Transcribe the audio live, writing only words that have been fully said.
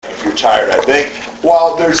retired, I think.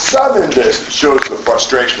 While there's some in this that shows the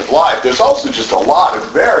frustration of life, there's also just a lot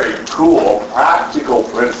of very cool practical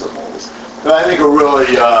principles that I think are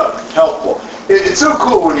really helpful. It's so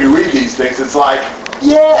cool when you read these things. It's like,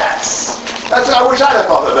 yes, I wish I'd have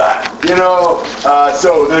thought of that.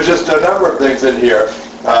 So there's just a number of things in here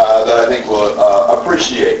that I think we'll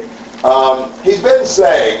appreciate. He's been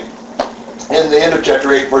saying in the end of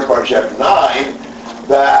chapter 8, first part of chapter 9,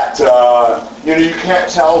 that you can't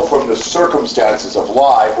tell from the circumstances of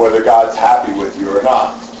life whether God's happy with you or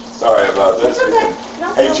not. Sorry about this. It's okay.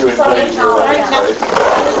 Hate you and praise you.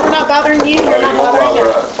 We're not bothering you. You're not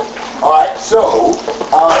bothering us. All right, so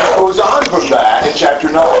it goes on from that in chapter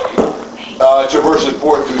 9 to verses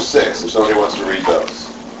 4 through 6, if somebody wants to read those.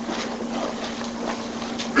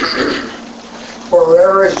 For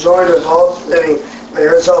whoever is joined with all living,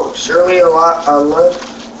 there is hope. Surely a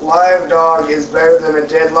live dog is better than a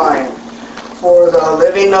dead lion. For the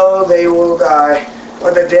living know they will die,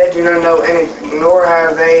 but the dead do not know anything, nor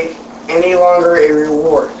have they any longer a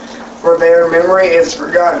reward, for their memory is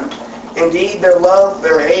forgotten. Indeed, their love,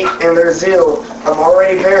 their hate, and their zeal have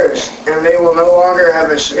already perished, and they will no longer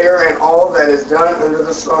have a share in all that is done under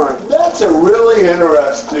the sun. That's a really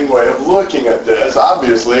interesting way of looking at this.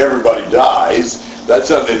 Obviously, everybody dies. That's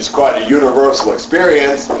something that's quite a universal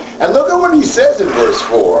experience. And look at what he says in verse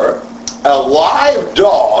 4. A live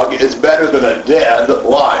dog is better than a dead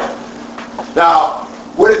lion. Now,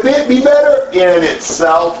 would it be better in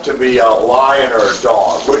itself to be a lion or a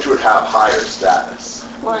dog? Which would have higher status?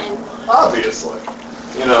 Lion. Obviously.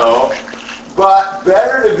 But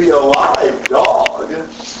better to be a live dog than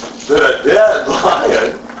a dead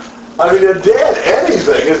lion. I mean, a dead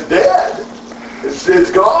anything is dead.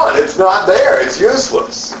 It's gone. It's not there. It's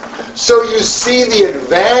useless. So you see the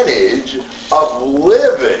advantage of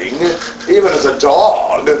living, even as a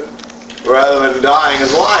dog, rather than dying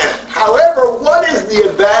as a lion. However, what is the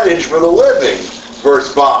advantage for the living?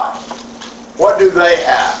 Verse 5. What do they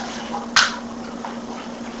have?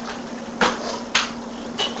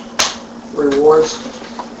 Rewards.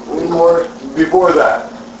 Before that.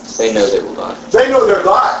 They know they will die. They know they're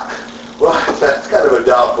dying. Well, that's kind of a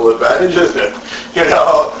doubtful advantage, isn't it?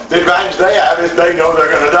 The advantage they have is they know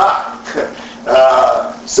they're going to die.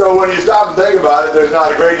 So when you stop and think about it, there's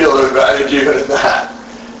not a great deal of advantage even in that.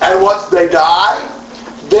 And once they die,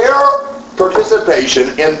 their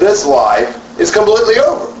participation in this life is completely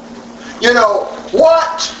over.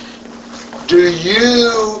 What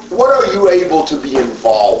are you able to be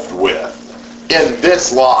involved with in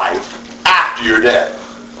this life after you're dead?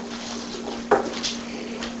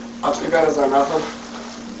 After God, is there nothing?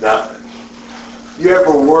 Nothing. You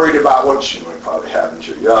ever worried about what you probably haven't,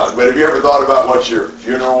 you're young, but have you ever thought about what your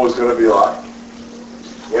funeral was going to be like?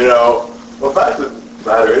 Well, the fact of the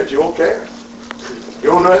matter is you won't care.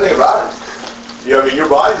 You won't know anything about it. Your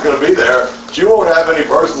body's going to be there, but you won't have any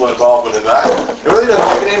personal involvement in that. It really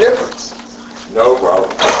doesn't make any difference. No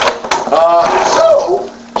problem.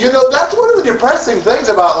 That's one of the depressing things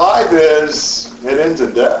about life is it ends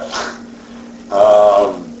in death.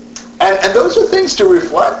 And those are things to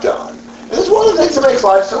reflect on. And it's one of the things that makes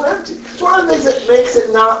life so empty. It's one of the things that makes it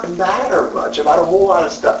not matter much about a whole lot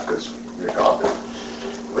of stuff because you're gone.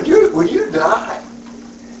 When you die,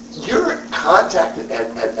 your contact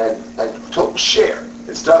and total share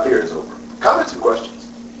in stuff here is over. Comments and questions?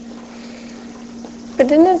 But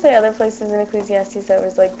didn't it say other places in Ecclesiastes that it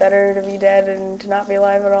was better to be dead and to not be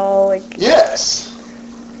alive at all? Yes.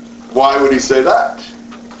 Why would he say that?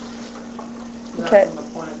 Okay. From the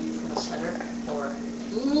point of view from the sinner, or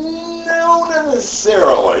No, not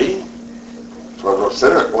necessarily. From a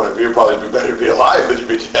sinner point of view, it'd probably be better to be alive than to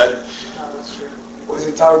be dead. no, that's true. Was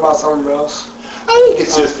he talking about something else? I think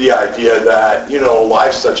it's just the idea that,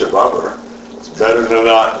 life's such a bummer. It's better to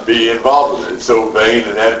not be involved with it. It's so vain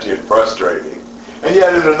and empty and frustrating. And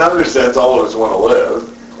yet, in another sense, all of us want to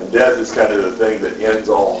live. And death is kind of the thing that ends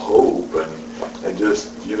all hope and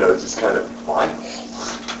just, just kind of final.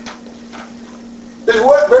 There's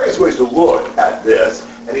various ways to look at this,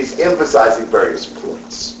 and he's emphasizing various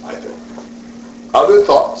points, I think. Other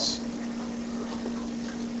thoughts?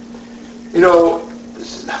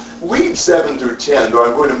 Read 7 through 10, though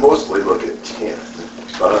I'm going to mostly look at 10.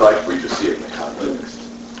 But I'd like for you to see it in the context.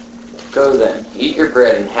 Go then, eat your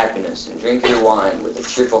bread in happiness, and drink your wine with a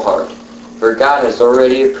cheerful heart. For God has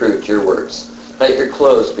already approved your works. Let your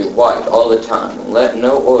clothes be white all the time, and let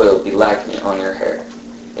no oil be lacking on your hair.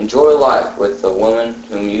 Enjoy life with the woman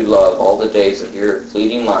whom you love all the days of your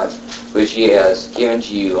fleeting life, which he has given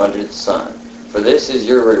to you under the sun. For this is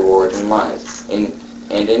your reward in life, and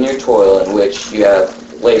in your toil in which you have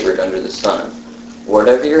labored under the sun.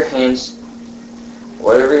 Whatever your hands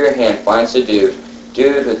Whatever your hand finds to do,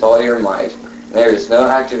 do it with all your might. There is no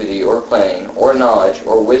activity or playing or knowledge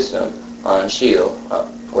or wisdom on Sheol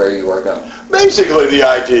where you are going. Basically, the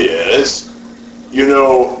idea is,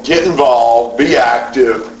 get involved, be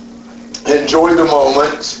active, enjoy the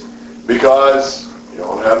moment, because you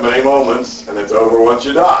don't have many moments, and it's over once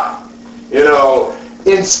you die.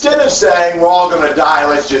 Instead of saying, we're all going to die,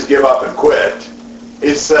 let's just give up and quit,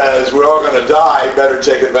 it says, we're all going to die, better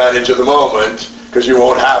take advantage of the moment, because you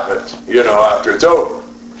won't have it, after it's over.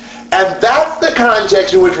 And that's the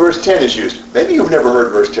context in which verse 10 is used. Maybe you've never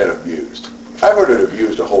heard verse 10 abused. I've heard it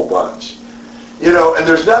abused a whole bunch. And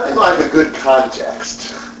there's nothing like a good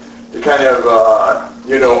context to kind of,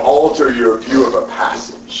 alter your view of a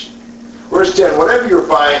passage. Verse 10, whatever your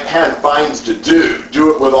hand finds to do,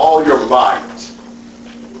 do it with all your might.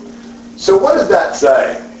 So what does that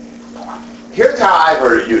say? Here's how I've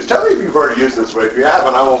heard it used. Tell me if you've heard it used this way. If you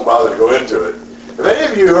haven't, I won't bother to go into it. If any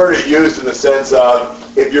of you heard it used in the sense of,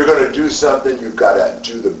 if you're going to do something, you've got to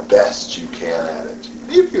do the best you can at it.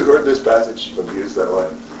 Have you heard this passage used that way?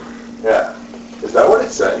 Yeah. Is that what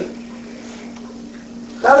it's saying?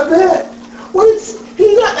 Not a bit.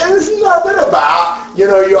 This is nothing about, you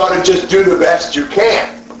ought to just do the best you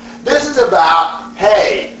can. This is about,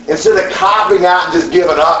 hey, instead of copping out and just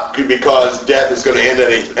giving up because death is going to end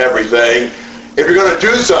everything, if you're going to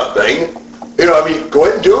do something, go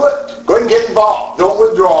ahead and do it. Go ahead and get involved. Don't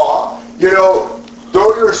withdraw.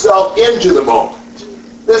 Throw yourself into the moment.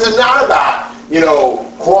 This is not about,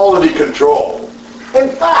 quality control. In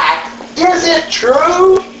fact, is it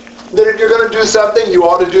true that if you're going to do something, you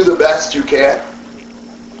ought to do the best you can?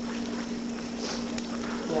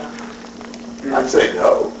 Yeah. I'd say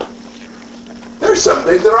no. There's some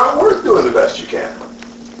things that aren't worth doing the best you can.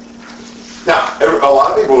 Now, a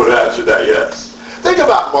lot of people would answer that yes. Think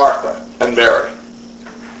about Martha and Mary.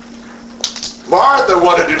 Martha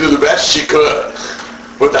wanted to do the best she could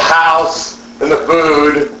with the house and the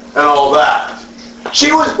food and all that.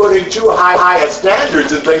 She was putting too high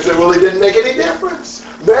standards and things that really didn't make any difference.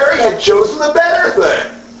 Mary had chosen the better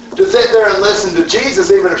thing, to sit there and listen to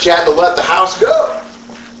Jesus even if she had to let the house go.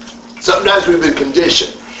 Sometimes we've been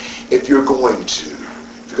conditioned. If you're going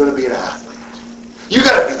to be an athlete, you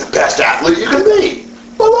got to be the best athlete you can be.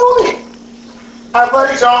 Baloney.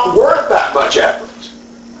 Athletics aren't worth that much effort.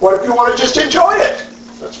 What if you want to just enjoy it?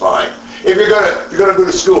 That's fine. If you're gonna go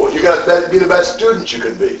to school, you got to be the best student you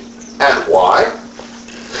can be. And why?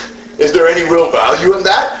 Is there any real value in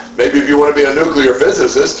that? Maybe if you want to be a nuclear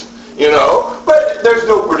physicist, but there's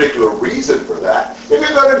no particular reason for that. If you're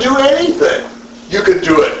going to do anything, you can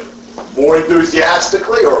do it more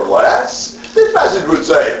enthusiastically or less. This passage would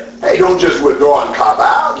say, hey, don't just withdraw and cop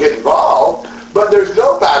out, get involved. But there's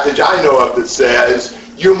no passage I know of that says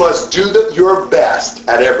you must do your best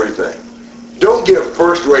at everything. Don't give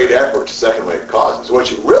first-rate effort to second-rate causes. What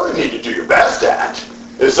you really need to do your best at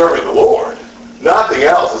is serving the Lord. Nothing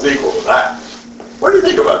else is equal to that. What do you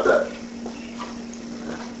think about that?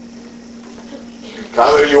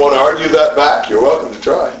 Kind of, you want to argue that back? You're welcome to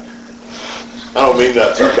try. I don't mean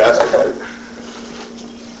that sarcastically.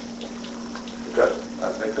 Okay.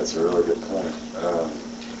 I think that's a really good point.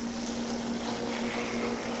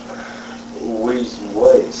 We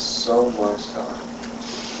waste so much time.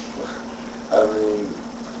 I mean,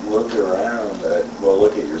 look around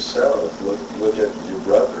look at yourself. Look at your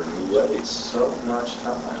brother. He wastes so much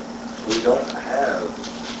time. We don't have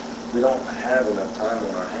enough time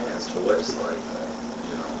on our hands to waste like that.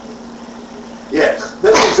 Yes,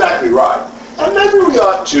 that's exactly right. And maybe we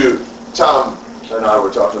ought to, Tom and I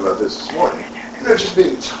were talking about this morning, just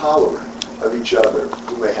being tolerant of each other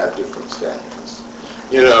who may have different standards.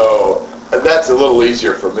 And that's a little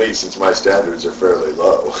easier for me since my standards are fairly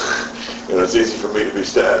low. It's easy for me to be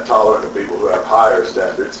tolerant of people who have higher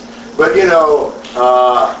standards. But,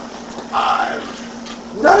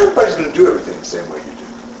 not everybody's going to do everything the same way you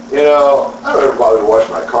do. I don't ever bother to wash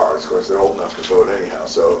my cars. Of course, they're old enough to vote anyhow.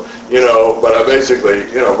 So, but I basically,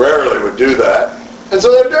 rarely would do that. And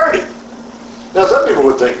so they're dirty. Now, some people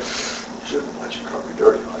would think, you shouldn't let your car be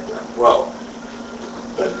dirty like that. Well,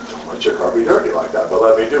 then don't let your car be dirty like that. But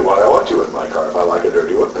let me do what I want to with my car if I like a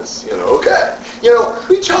dirty witness. Okay.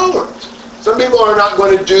 Be tolerant. Some people are not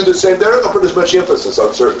going to do the same. They're not going to put as much emphasis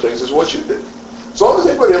on certain things as what you do. As long as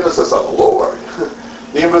they put emphasis on the Lord,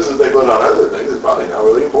 the emphasis they put on other things is probably not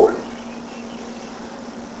really important.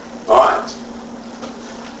 All right.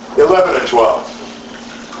 11 and 12.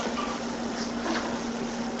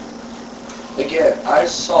 Again, I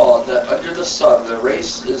saw that under the sun the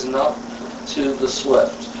race is not to the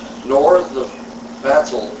swift, nor the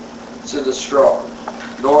battle to the strong,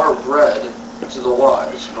 nor bread to the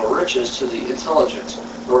wise, nor riches to the intelligent,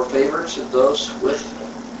 nor favor to those with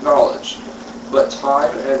knowledge. But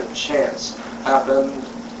time and chance happen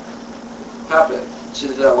to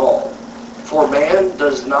them all. For man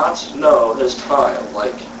does not know his time,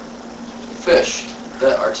 like fish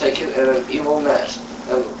that are taken in an evil net,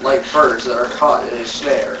 and like birds that are caught in a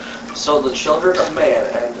snare. So the children of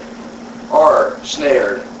man are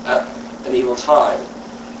snared at an evil time,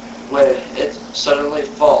 when it suddenly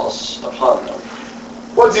falls upon them.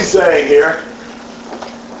 What's he saying here?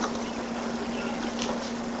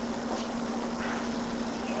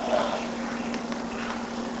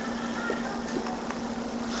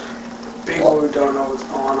 People who don't know what's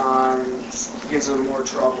going on gives them more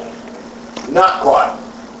trouble. Not quite.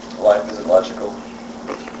 Life is illogical.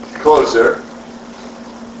 Closer.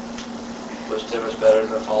 Wisdom is better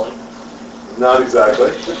than folly. Not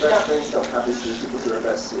exactly. The best things don't happen to people who are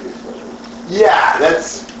best suited for them. Yeah,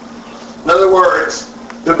 that's, in other words,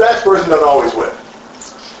 the best person doesn't always win.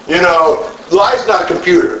 You know, life's not a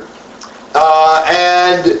computer.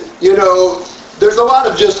 And, you know, there's a lot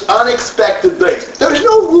of just unexpected things. There's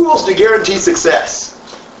no rules to guarantee success.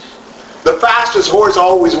 The fastest horse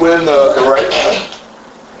always wins the race.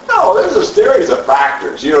 No, there's a series of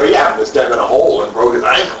factors. You know, he happened to step in a hole and broke his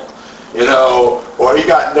ankle. You know, or he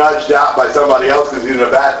got nudged out by somebody else because he's in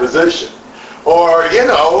a bad position. Or, you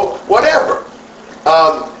know, whatever.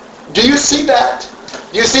 Do you see that?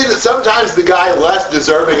 Do you see that sometimes the guy less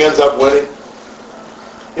deserving ends up winning?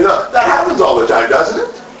 You know, that happens all the time, doesn't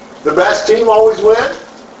it? The best team always wins.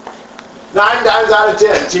 9 times out of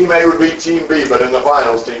 10, Team A would beat Team B, but in the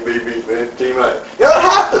finals, Team B beat Team A. You know, it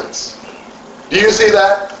happens. Do you see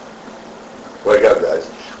that? Wake up, guys.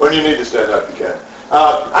 When you need to stand up, you can.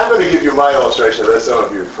 I'm going to give you my illustration of this. Some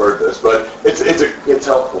of you have heard this, but it's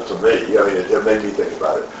helpful to me. I mean, it made me think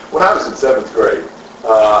about it. When I was in 7th grade,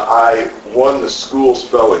 I won the school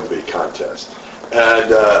spelling bee contest.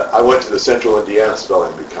 And I went to the Central Indiana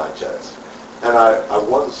Spelling Bee contest. And I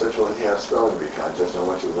won the Central Indiana Spelling Bee contest, and I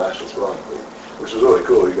went to the National Spelling Bee, which was really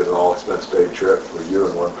cool. You get an all-expense-paid trip for you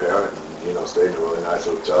and one parent, and, you know, stayed in a really nice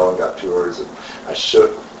hotel and got tours. And I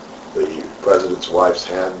shook the president's wife's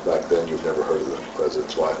hand back then. You've never heard of the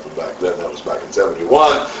president's wife from back then. That was back in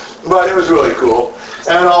 71. But it was really cool.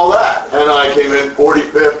 And all that. And I came in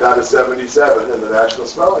 45th out of 77 in the National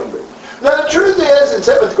Spelling Bee. Now, the truth is, in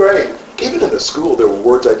 7th grade, even in the school, there were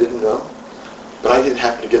words I didn't know. But I didn't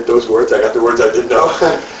happen to get those words. I got the words I didn't know.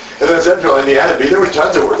 And in Central Indiana Bee, there were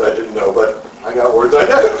tons of words I didn't know, but I got words I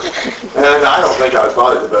knew. And I don't think I was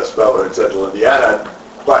probably the best speller in Central Indiana,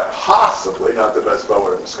 but possibly not the best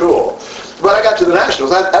speller in the school. But I got to the Nationals.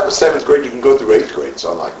 That was 7th grade. You can go through 8th grade.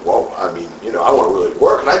 So I'm like, whoa, I mean, you know, I want to really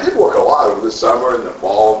work. And I did work a lot over the summer and the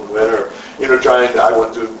fall and winter, you know, I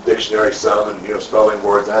went through the dictionary some and, you know, spelling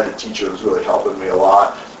words. I had a teacher who was really helping me a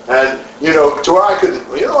lot. And, you know, to where I could,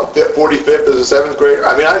 you know, 45th as a 7th grader.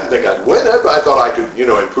 I mean, I didn't think I'd win it, but I thought I could, you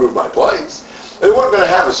know, improve my place. They weren't going to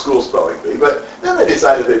have a school spelling bee, but then they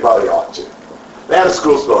decided they probably ought to. They had a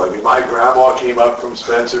school spelling bee. My grandma came up from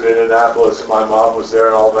Spencer to Indianapolis, and my mom was there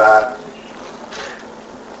and all that.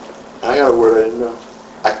 I got a word I didn't know.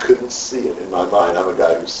 I couldn't see it in my mind. I'm a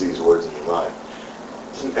guy who sees words in your mind.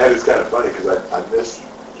 And it's kind of funny because I missed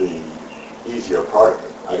the easier part of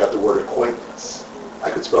it. I got the word acquaintance. I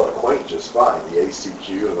could spell acquaint just fine, the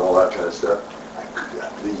ACQ and all that kind of stuff.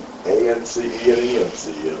 The ANCE and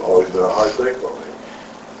ENC have always been a hard thing for me.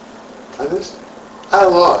 I missed it. I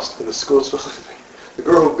lost in the school spelling bee. The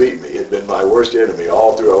girl who beat me had been my worst enemy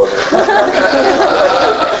all through elementary.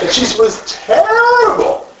 And she was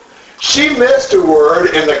terrible. She missed a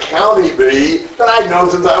word in the county bee that I'd known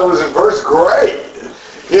since I was in 1st grade.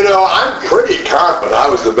 You know, I'm pretty confident I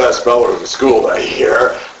was the best speller of the school that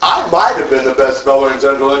year. I might have been the best speller in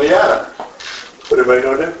Central Indiana, but it made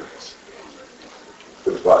no difference.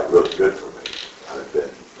 It was probably really good for me. I'd have been,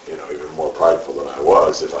 you know, even more prideful than I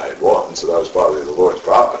was if I had won, so that was probably the Lord's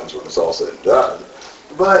providence when it's all said and done.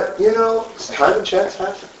 But, you know, time and chance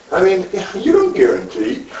happen. I mean, you don't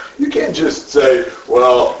guarantee. You can't just say,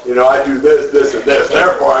 well, you know, I do this, this, and this,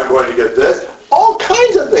 therefore I'm going to get this. All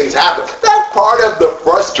kinds of things happen. That's part of the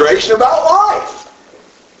frustration about life.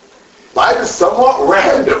 Life is somewhat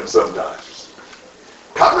random sometimes.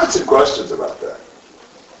 Comments and questions about that?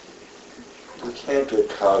 We can't get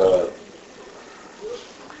caught up.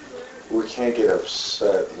 We can't get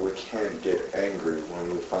upset. We can't get angry when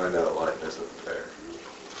we find out life isn't fair.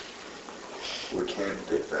 We can't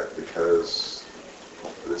do that because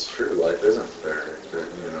it's true. Life isn't fair.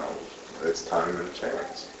 You know, it's time and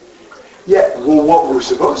chance. Yeah, well, what we're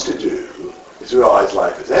supposed to do is realize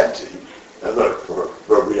life is empty and look for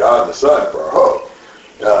beyond the sun for our hope.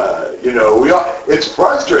 You know, it's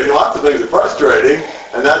frustrating. Lots of things are frustrating,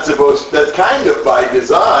 and that's kind of by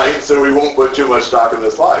design, so we won't put too much stock in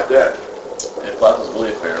this life, Dad. If life was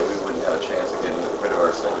really fair, we wouldn't have a chance of getting rid of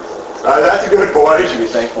our sins. That's a good point. We should be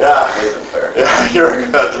thankful Yeah. for living fair. Yeah,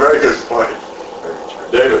 that's a very good point.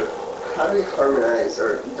 David. How do we harmonize,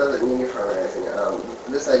 or does it need harmonizing,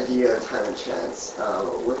 this idea of time and chance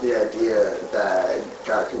with the idea that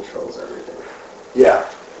God controls everything? Yeah.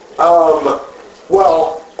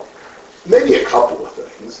 Well, maybe a couple of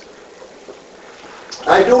things.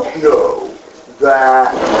 I don't know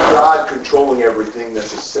that God controlling everything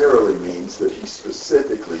necessarily means that he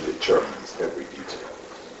specifically determines every detail.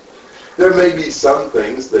 There may be some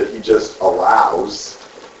things that he just allows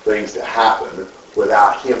things to happen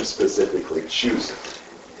without him specifically choosing.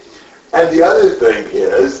 And the other thing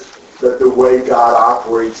is that the way God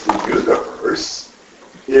operates the universe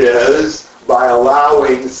is by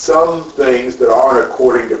allowing some things that aren't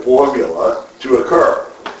according to formula to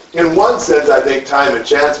occur. In one sense, I think time and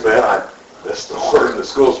chance, man, I missed the word in the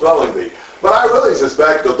school spelling bee, but I really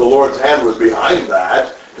suspect that the Lord's hand was behind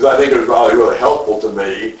that, because I think it was probably really helpful to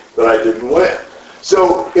me that I didn't win.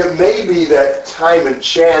 So it may be that time and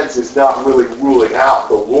chance is not really ruling out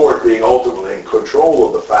the Lord being ultimately in control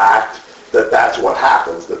of the fact that that's what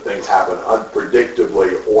happens, that things happen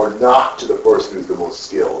unpredictably or not to the person who's the most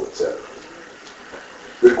skilled, etc.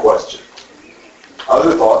 Good question.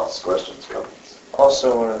 Other thoughts, questions, comments?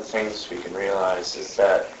 Also, one of the things we can realize is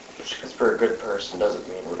that just because we're a good person doesn't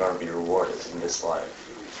mean we're going to be rewarded in this life.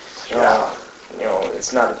 You know,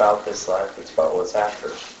 it's not about this life, it's about what's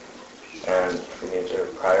after. And we need to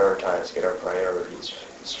prioritize, get our priorities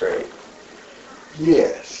straight.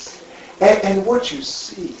 Yes. And what you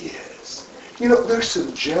see is, you know, there's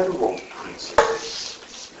some general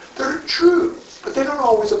principles that are true, but they don't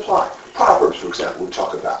always apply. Proverbs, for example, we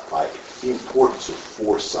talk about like the importance of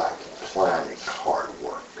foresight, planning, hard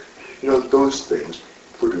work. You know, those things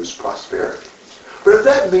produce prosperity. But does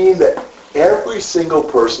that mean that every single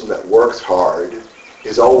person that works hard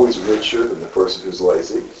is always richer than the person who's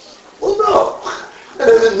lazy? Well, no. That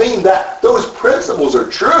doesn't mean that. Those principles are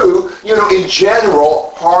true. You know, in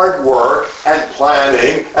general, hard work and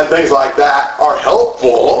planning and things like that are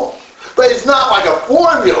helpful. But it's not like a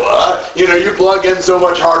formula. You know, you plug in so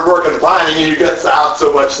much hard work and planning and you get out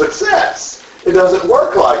so much success. It doesn't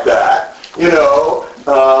work like that. You know,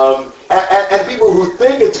 and people who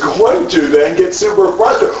think it's going to then get super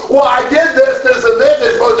frustrated. Well, I did this, this, and this.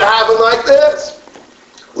 It's supposed to happen like this.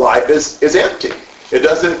 Life is empty. It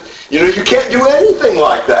doesn't, you know, you can't do anything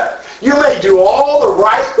like that. You may do all the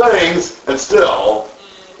right things and still,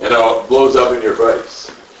 you know, it blows up in your face.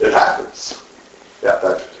 It happens. Yeah,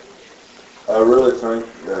 Patrick. I really think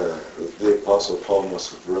the Apostle Paul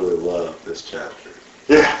must have really loved this chapter.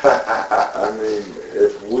 Yeah. I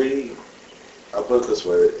mean, I'll put it this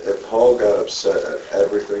way, if Paul got upset at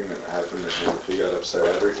everything that happened to him, if he got upset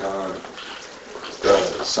every time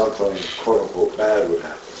something quote-unquote bad would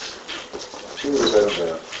happen, he would have been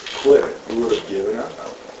about quit. He would have given up.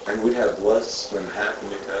 And we'd have less than half the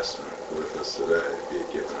New Testament with us today if he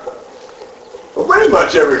had given up. Well, pretty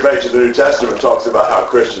much every page of the New Testament talks about how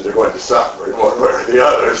Christians are going to suffer in one way or the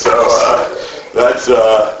other. So that's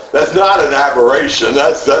not an aberration.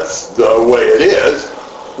 That's the way it is.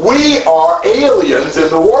 We are aliens in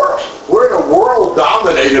the world. We're in a world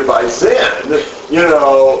dominated by sin, you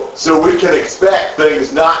know, so we can expect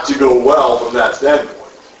things not to go well from that standpoint.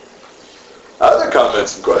 Other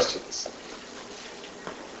comments and questions?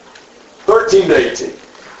 13 to 18.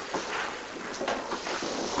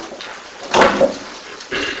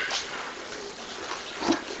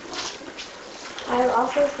 I have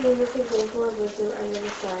also seen this example of wisdom under the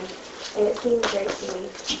sun, and it seemed great to me.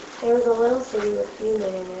 There was a little city with few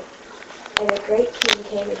men in it, and a great king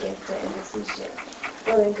came against it and besieged it,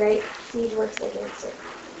 building great siege works against it.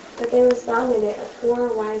 But there was found in it a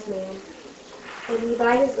poor wise man, and he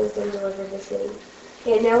by his wisdom delivered the city.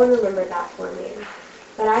 Yet no one remembered that poor man.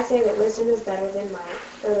 But I say that wisdom is better than might,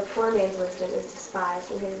 though the poor man's wisdom is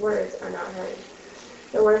despised, and his words are not heard.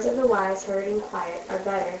 The words of the wise heard in quiet are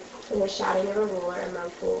better than the shouting of a ruler among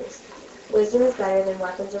fools. Wisdom is better than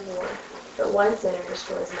weapons of war, but one sinner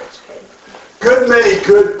destroys much good. Good many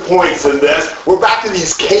good points in this. We're back to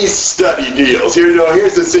these case study deals.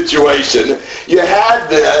 Here's the situation. You had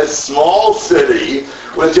this small city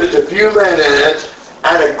with just a few men in it,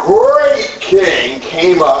 and a great king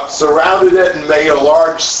came up, surrounded it, and made a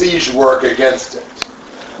large siege work against it.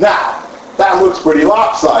 Now, that looks pretty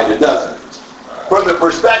lopsided, doesn't it? From the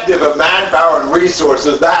perspective of manpower and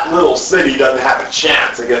resources, that little city doesn't have a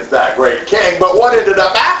chance against that great king. But what ended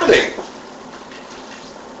up happening?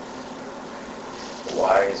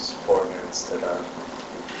 Wise, poor pass it on.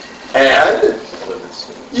 And,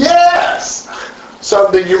 yes,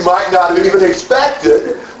 something you might not have even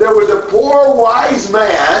expected. There was a poor wise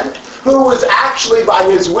man who was actually, by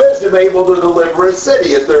his wisdom, able to deliver a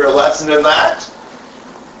city. Is there a lesson in that?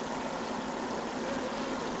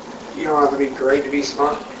 You don't have to be great to be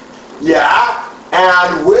smart. Yeah,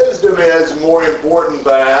 and wisdom is more important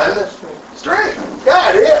than strength.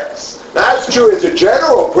 Yeah, it is. That's true. It's a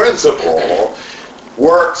general principle.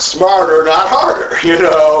 Work smarter, not harder. You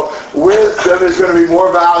know, wisdom is going to be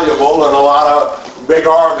more valuable than a lot of big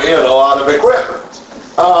army and a lot of equipment.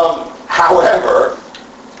 However,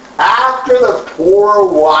 after the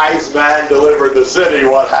poor wise man delivered the city,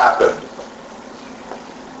 what happened?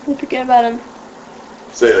 They forget about him.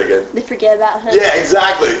 Say it again. They forget about him. Yeah,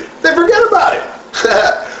 exactly. They forget about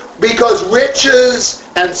it. Because riches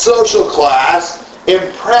and social class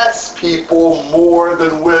impress people more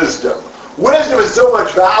than wisdom. Wisdom is so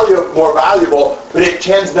much more valuable, but it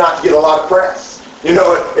tends not to get a lot of press. You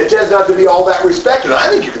know, it tends not to be all that respected. I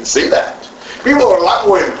think you can see that. People are a lot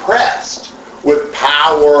more impressed with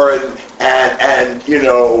power and you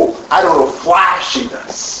know, I don't know,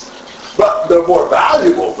 flashiness. But the more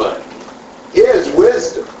valuable thing is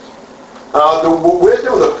wisdom. The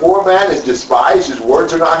wisdom of the poor man is despised. His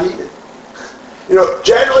words are not heeded. You know,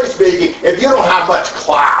 generally speaking, if you don't have much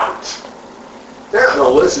clout, they're not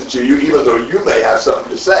going to listen to you, even though you may have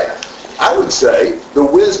something to say. I would say the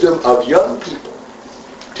wisdom of young people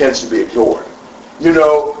tends to be ignored. You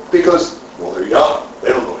know, because, well, they're young. They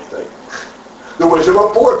don't know anything. The wisdom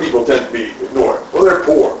of poor people tends to be ignored. Well, they're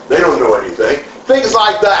poor. They don't know anything. Things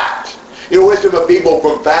like that. You know, wisdom of people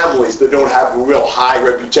from families that don't have a real high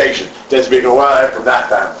reputation tends to be ignored. Well, they're from that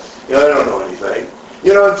family. You know, they don't know anything.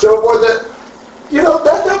 You know, and so forth. That, you know,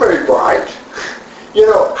 that's not very bright. You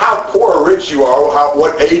know, how poor or rich you are,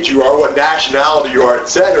 what age you are, what nationality you are,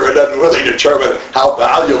 etc., doesn't really determine how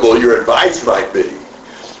valuable your advice might be.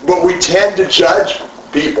 But we tend to judge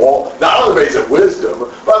people not on the basis of wisdom,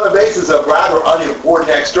 but on the basis of rather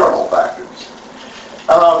unimportant external factors.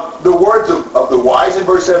 The words of the wise in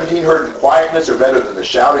verse 17, heard in quietness, are better than the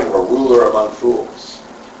shouting of a ruler among fools.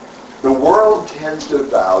 The world tends to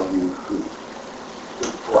value who?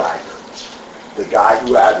 The braggart, the guy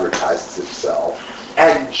who advertises himself.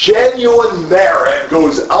 And genuine merit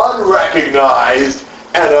goes unrecognized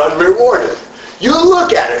and unrewarded. You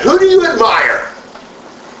look at it. Who do you admire?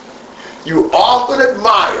 You often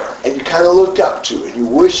admire and you kind of look up to and you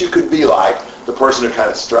wish you could be like the person who kind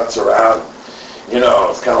of struts around. You know,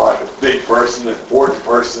 it's kind of like a big person, an important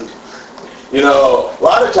person. You know, a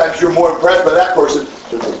lot of times you're more impressed by that person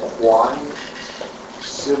than the quiet,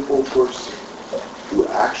 simple person who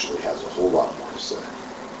actually has a whole lot more to say.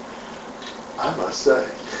 I must say,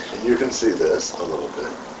 and you can see this a little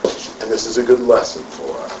bit, and this is a good lesson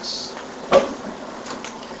for us.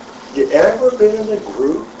 You ever been in a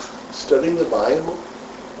group studying the Bible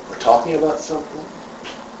or talking about something?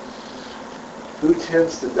 Who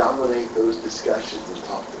tends to dominate those discussions and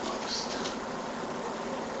talk the most?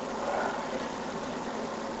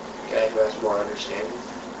 Guy who has more understanding.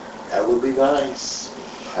 That would be nice.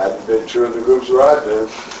 Hadn't been true in the groups where I've been.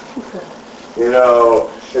 You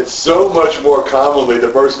know, it's so much more commonly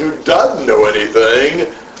the person who doesn't know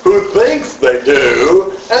anything, who thinks they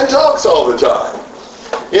do, and talks all the time.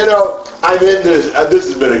 You know, I'm in this, this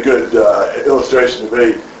has been a good illustration to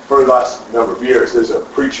me for the last number of years. There's a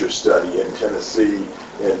preacher study in Tennessee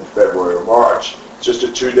in February or March. It's just a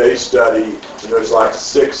 2-day study, and there's like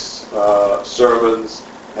 6 sermons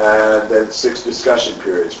and then 6 discussion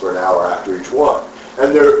periods for an hour after each one.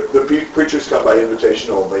 And the preachers come by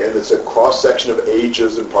invitation only, and it's a cross-section of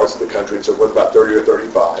ages and parts of the country, and so forth, about 30 or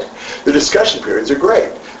 35. The discussion periods are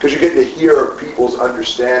great, because you get to hear people's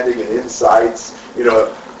understanding and insights, you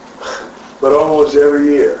know, but almost every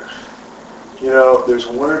year, you know, there's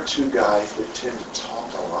 1 or 2 guys that tend to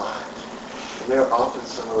talk a lot, and they're often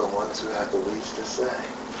some of the ones who have the least to say.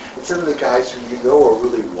 And some of the guys who you know are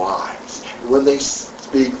really wise, and when they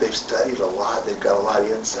speak, they've studied a lot, they've got a lot of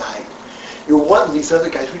insight. You're wanting these other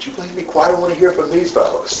guys, would you please be quiet? I want to hear from these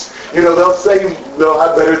fellows. You know, they'll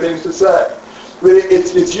have better things to say. But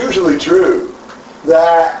it's usually true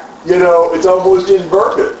that, you know, it's almost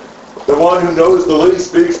inverted. The one who knows the least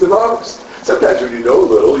speaks the most. Sometimes when you know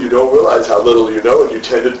little, you don't realize how little you know, and you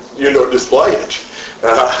tend to, you know, display it.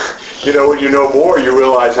 You know, when you know more, you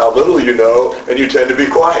realize how little you know, and you tend to be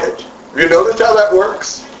quiet. Have you noticed how that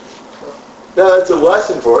works? Now, that's a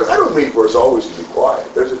lesson for us. I don't mean for us always to be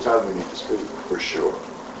quiet. There's a time we need to speak, for sure.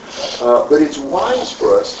 But it's wise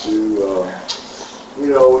for us to, you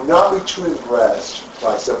know, not be too impressed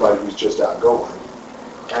by somebody who's just outgoing,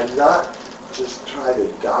 and not just try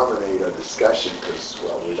to dominate a discussion because,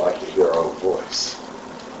 well, we like to hear our own voice.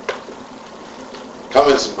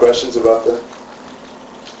 Comments and questions about that?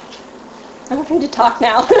 I'm free to talk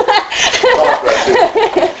now.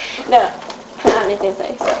 No, I don't have anything to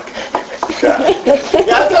say. So. Okay.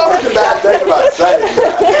 Yeah, it's always a bad thing about saying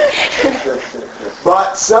that.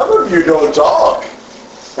 But some of you don't talk.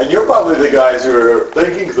 And you're probably the guys who are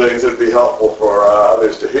thinking things that would be helpful for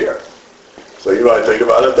others to hear. So you might think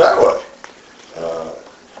about it that way.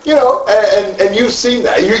 And you've seen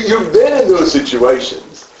that. You've been in those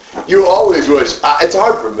situations. You always wish. It's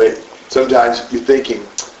hard for me. Sometimes you're thinking,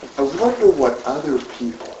 I wonder what other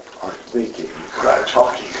people are thinking when I'm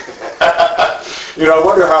talking. I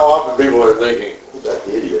wonder how often people are thinking, that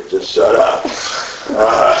idiot just shut up.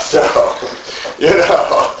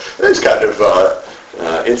 It's kind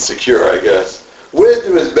of insecure, I guess.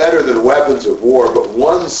 Wisdom is better than weapons of war, but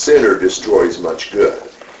one sinner destroys much good.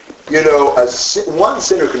 One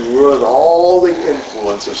sinner can ruin all the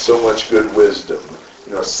influence of so much good wisdom.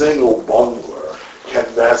 A single bungler can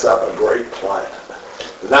mess up a great plan.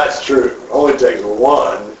 And that's true. It only takes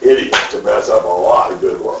one idiot to mess up a lot of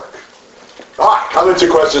good work. All right, comments or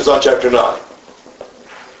questions on chapter 9?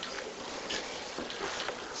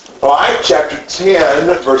 All right, chapter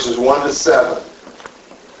 10, verses 1 to 7.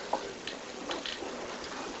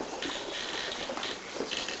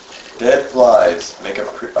 Dead flies make a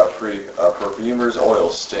perfumer's oil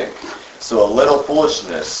stink, so a little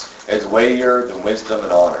foolishness is weightier than wisdom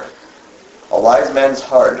and honor. A wise man's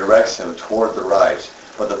heart directs him toward the right,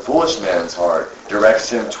 but the foolish man's heart directs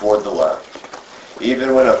him toward the left.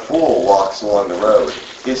 Even when a fool walks along the road,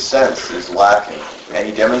 his sense is lacking, and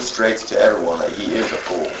he demonstrates to everyone that he is a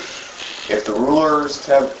fool. If the ruler's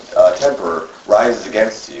temper rises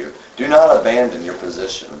against you, do not abandon your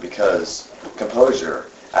position, because composure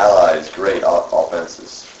allies great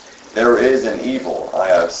offenses. There is an evil I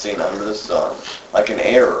have seen under the sun, like an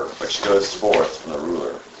error which goes forth from the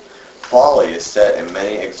ruler. Folly is set in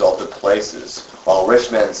many exalted places, while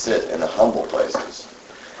rich men sit in the humble places.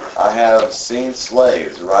 I have seen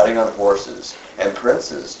slaves riding on horses, and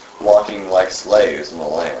princes walking like slaves in the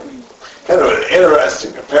land. Kind of an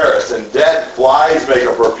interesting comparison. Dead flies make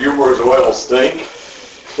a perfumer's oil stink.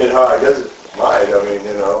 I guess it might.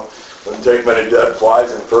 Wouldn't take many dead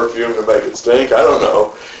flies in perfume to make it stink. I don't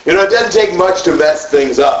know. It doesn't take much to mess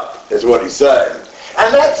things up, is what he's saying.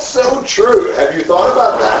 And that's so true. Have you thought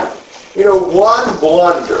about that? One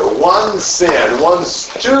blunder, one sin, one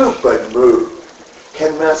stupid move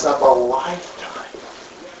can mess up a lifetime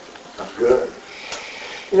of good.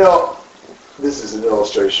 This is an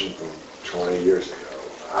illustration from 20 years ago.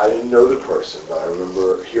 I didn't know the person, but I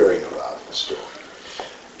remember hearing about the story.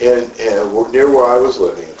 And near where I was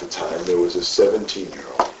living at the time, there was a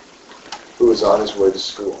 17-year-old who was on his way to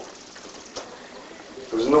school.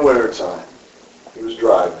 It was in the winter time. He was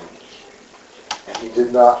driving, and he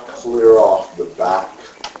did not clear off the back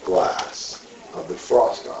glass of the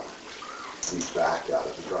frost on it. He backed out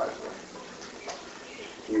of the driveway.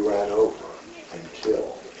 He ran over and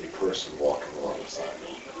killed a person walking along the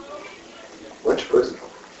sidewalk. Went to prison.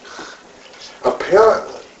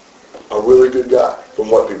 Apparently, a really good guy, from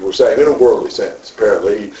what people were saying, in a worldly sense.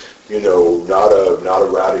 Apparently, not a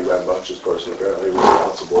rowdy, rambunctious person. Apparently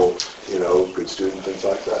responsible, good student, things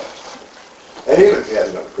like that. And even if he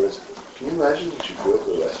hadn't gone to prison, can you imagine what you do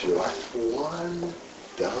for the rest of your life? One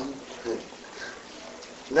dumb thing.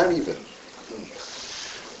 Not even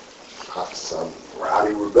some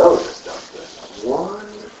rowdy, rebellious dumb thing. One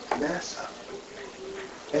mess up.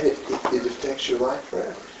 And it affects your life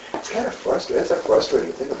forever. It's kind of frustrating. That's a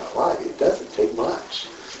frustrating thing about life. It doesn't take much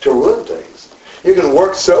to ruin things. You can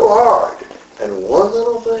work so hard, and one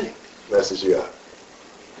little thing messes you up.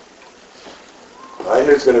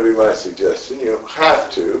 Here's going to be my suggestion. You don't have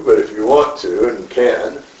to, but if you want to and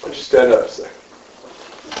can, why don't you stand up a second?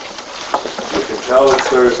 You can tell it's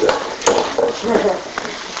Thursday.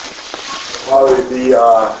 Probably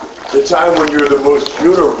the time when you're the most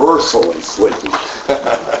universally sleepy.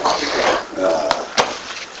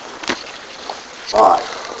 All right.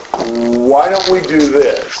 Why don't we do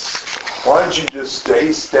this? Why don't you just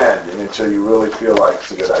stay standing until you really feel like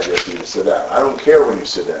it's a good idea for you to sit down? I don't care when you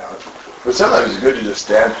sit down, but sometimes it's good to just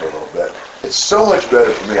stand for a little bit. It's so much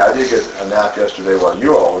better for me. I did get a nap yesterday while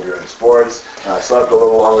you all were doing sports, and I slept a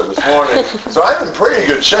little longer this morning. So I'm in pretty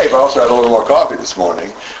good shape. I also had a little more coffee this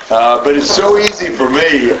morning. But it's so easy for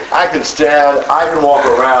me. I can stand, I can walk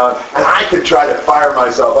around, and I can try to fire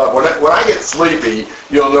myself up. When I get sleepy,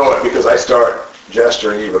 you'll know it because I start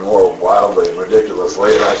gesturing even more wildly and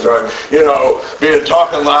ridiculously, and I start,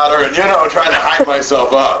 talking louder and, trying to hype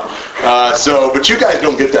myself up. But you guys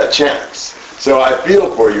don't get that chance. So I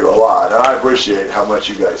feel for you a lot, and I appreciate how much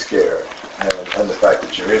you guys care, and the fact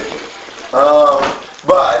that you're in here.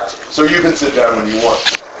 But, so you can sit down when you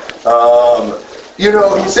want.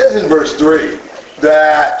 He says in verse 3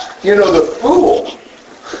 that, the fool,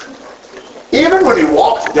 even when he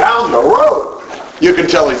walks down the road, you can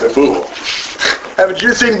tell he's a fool. Haven't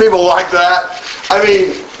you seen people like that? I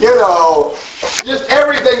mean, just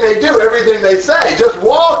everything they do, everything they say, just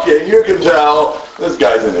walking, you can tell this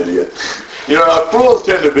guy's an idiot. Fools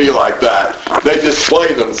tend to be like that. They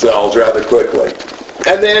display themselves rather quickly.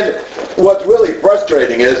 And then what's really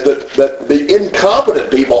frustrating is that the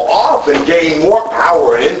incompetent people often gain more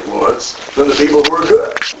power and influence than the people who are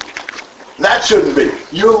good. That shouldn't be.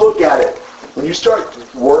 You look at it. When you start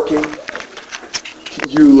working,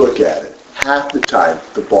 you look at it. Half the time,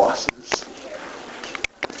 the bosses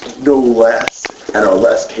know less and are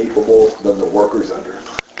less capable than the workers under them.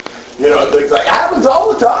 Things like, it happens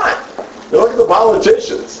all the time. You look at the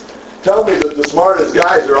politicians. Tell me that the smartest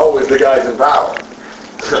guys are always the guys in power.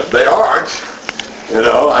 They aren't.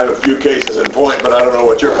 I have a few cases in point, but I don't know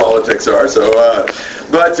what your politics are. So,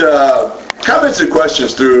 comments and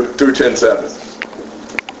questions through 10:7.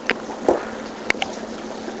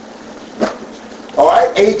 All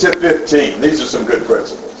right, 8 to 15. These are some good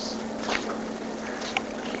principles.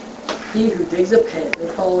 He who digs a pit may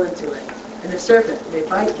fall into it, and a serpent may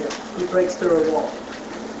bite him who breaks through a wall.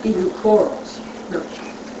 He who quarries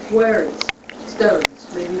stones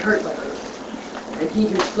may be hurt by them, and he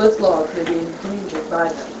who splits logs may be endangered by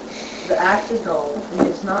them. If the axe is dull, and it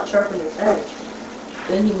does not sharpen its edge,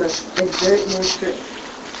 then he must exert more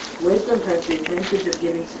strength. Wisdom has the advantage of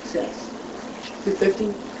giving success. Through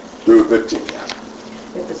 15? Through 15, yeah.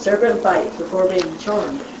 If the serpent bites before being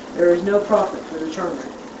charmed, there is no profit for the charmer.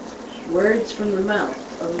 Words from the mouth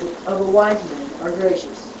of a wise man are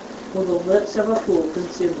gracious, while the lips of a fool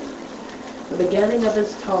consume him. The beginning of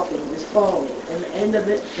his talking is folly, and the end of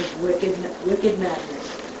it is wicked madness.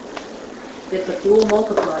 If the fool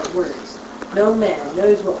multiplies words, no man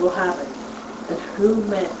knows what will happen, and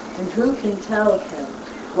who can tell him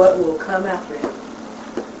what will come after him?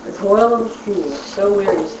 The toil of a fool so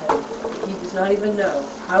wearies him that he does not even know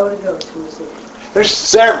how to go to a city. There's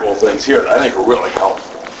several things here that I think are really helpful.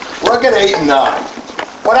 Look at 8 and 9.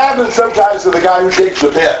 What happens sometimes to the guy who digs the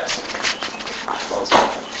pit?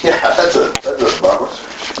 Yeah, that's a bummer.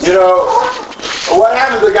 What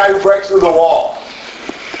happens to the guy who breaks through the wall?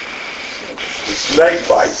 The snake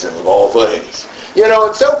bites him of all things.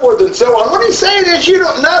 And so forth and so on. What he's saying is you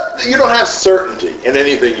don't have certainty in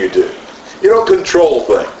anything you do. You don't control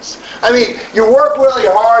things. I mean, you work really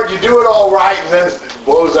hard, you do it all right, and then it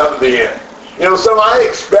blows up at the end. Some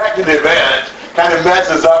unexpected event kind of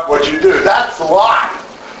messes up what you do. That's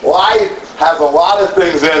life. Life has a lot of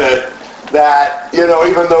things in it that,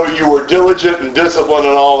 even though you were diligent and disciplined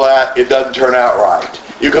and all that, it doesn't turn out right.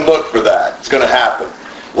 You can look for that. It's going to happen.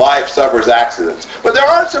 Life suffers accidents. But there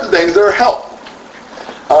are some things that are helpful.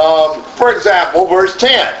 For example, verse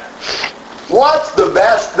 10. What's the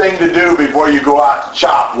best thing to do before you go out to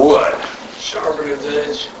chop wood? Sharpen its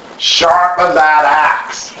edge. Sharpen that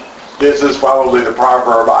axe. This is probably the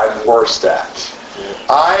proverb I'm worst at.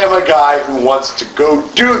 I am a guy who wants to go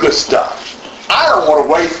do the stuff. I don't want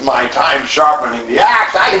to waste my time sharpening the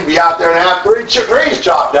axe. I can be out there and have 3 trees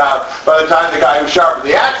chopped down by the time the guy who sharpened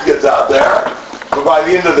the axe gets out there. But by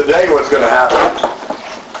the end of the day, what's going to happen?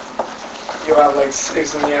 You'll have like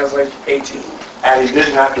 6 and he has like 18. And he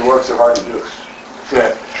didn't have to work so hard to do it.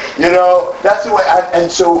 That's the way,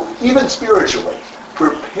 and so even spiritually,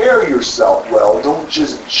 prepare yourself well. Don't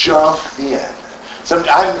just jump in.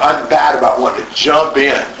 I'm bad about wanting to jump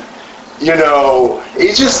in.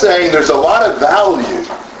 He's just saying there's a lot of value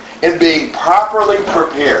in being properly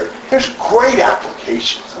prepared. There's great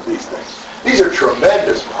applications of these things. These are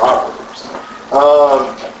tremendous proverbs.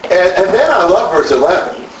 And then I love verse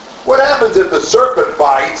 11. What happens if the serpent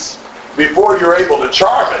bites before you're able to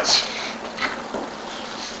charm it?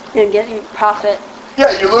 You're getting profit.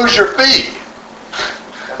 Yeah, you lose your fee.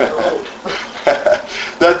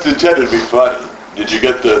 That's intended to be funny. Did you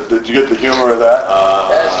get the humor of that?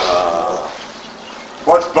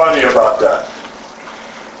 What's funny about that?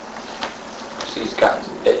 He's gotten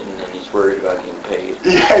bitten and he's worried about getting paid.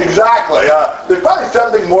 Yeah, exactly. There's probably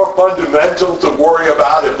something more fundamental to worry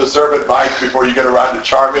about if the serpent bites before you get around to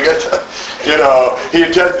charming it. He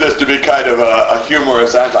intends this to be kind of a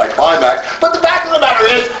humorous anticlimax. But the fact of the matter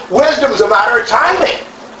is, wisdom is a matter of timing.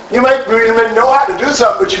 You may know how to do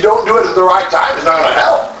something, but you don't do it at the right time. It's not going to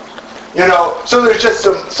help. So there's just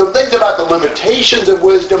some things about the limitations of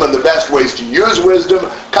wisdom and the best ways to use wisdom.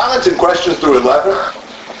 Comments and questions through 11?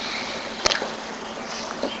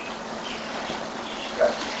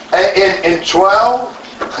 and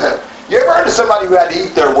 12. You ever heard of somebody who had to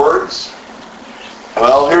eat their words?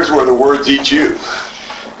 Well, here's where the words eat you.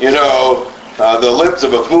 You know, the lips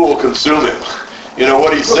of a fool consume him. You know,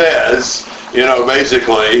 what he says, you know,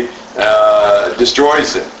 basically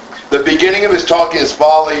destroys him. The beginning of his talking is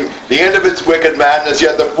folly, the end of its wicked madness,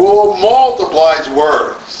 yet the fool multiplies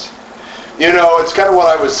words. You know, it's kind of what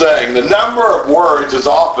I was saying. The number of words is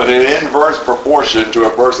often in inverse proportion to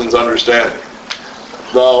a person's understanding.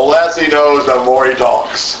 The less he knows, the more he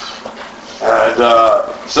talks. And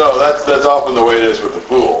so that's often the way it is with the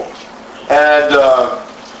fool. And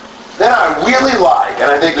then I really like, and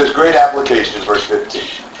I think there's great application in verse 15.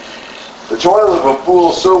 The toil of a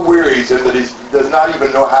fool so wearies him that he does not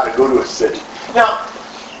even know how to go to a city. Now,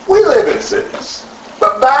 we live in cities.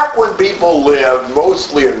 But back when people lived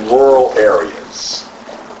mostly in rural areas,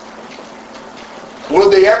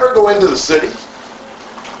 would they ever go into the city?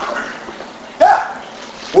 Yeah.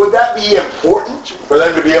 Would that be important for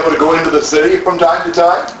them to be able to go into the city from time to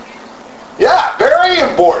time? Yeah, very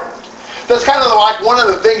important. That's kind of like one of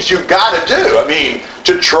the things you've got to do. I mean,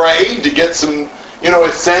 to trade, to get some, you know,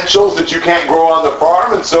 essentials that you can't grow on the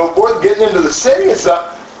farm and so forth, getting into the city and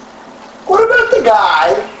stuff. What about the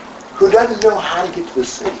guy who doesn't know how to get to the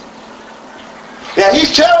city? Yeah,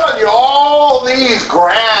 he's telling you all these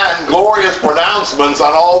grand, glorious pronouncements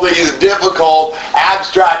on all these difficult,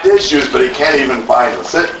 abstract issues, but he can't even find the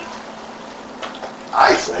city.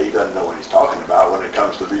 I say he doesn't know what he's talking about when it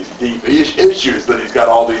comes to these deep issues that he's got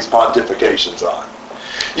all these pontifications on.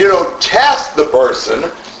 You know, test the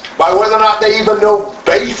person by whether or not they even know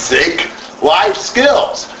basic life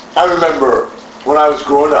skills. I remember when I was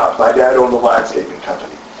growing up, my dad owned a landscaping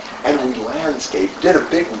company, and we landscaped, did a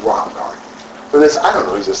big rock garden. For this, I don't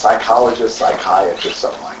know, he's a psychologist, psychiatrist,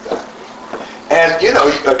 something like that. And, you know,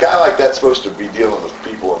 a guy like that's supposed to be dealing with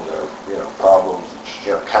people and their, you know, problems,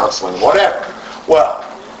 you know, counseling, whatever. Well,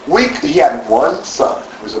 he had one son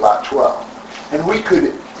who was about 12. And we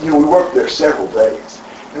could, you know, we worked there several days.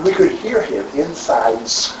 And we could hear him inside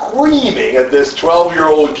screaming at this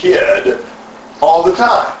 12-year-old kid all the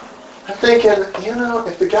time. I'm thinking, you know,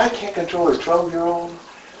 if the guy can't control his 12-year-old,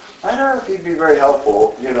 I don't know if he'd be very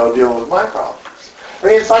helpful, you know, dealing with my problems. I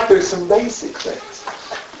mean, it's like there's some basic things.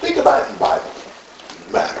 Think about it in Bible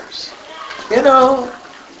matters. You know,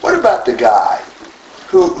 what about the guy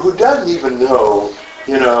who doesn't even know,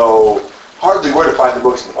 you know, hardly where to find the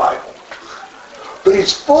books in the Bible? But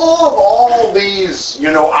he's full of all these,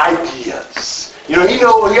 you know, ideas. You know, he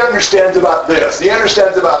understands about this. He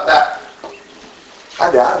understands about that.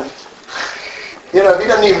 I doubt it. You know, if he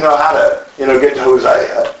doesn't even know how to, you know, get to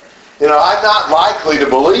Hosea, you know, I'm not likely to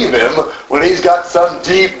believe him when he's got some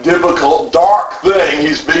deep, difficult, dark thing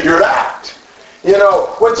he's figured out. You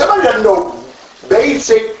know, when somebody doesn't know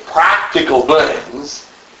basic, practical things,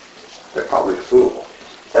 they're probably a fool.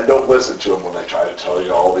 And don't listen to them when they try to tell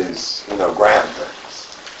you all these, you know, grand things.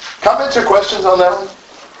 Comments or questions on that one?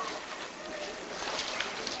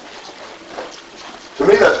 To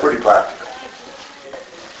me, that's pretty practical.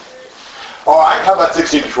 All right, how about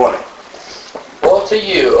 16 to 20? Well, to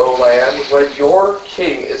you, O land, when your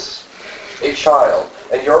king is a child,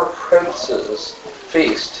 and your princes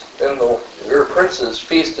feast in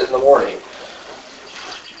the morning.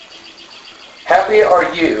 Happy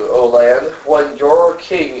are you, O land, when your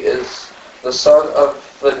king is the son of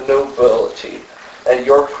the nobility, and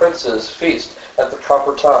your princes feast at the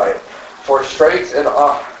proper time, for strength and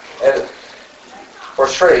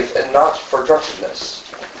not for drunkenness.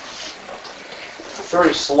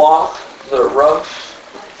 Through sloth the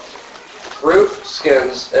roof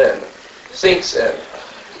sinks in,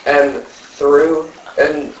 and through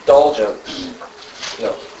indolence,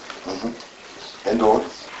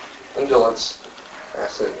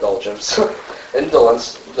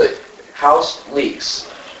 the house leaks.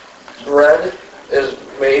 Bread is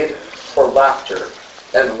made for laughter,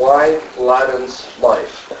 and wine gladdens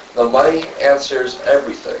life. The money answers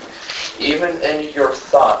everything. Even in your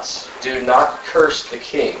thoughts, do not curse the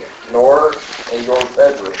king, nor in your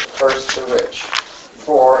bedroom curse the rich.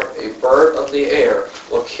 For a bird of the air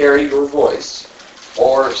will carry your voice,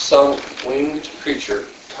 or some winged creature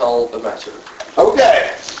tell the matter.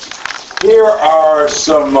 Okay, here are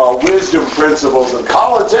some wisdom principles in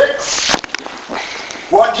politics.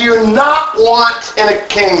 What do you not want in a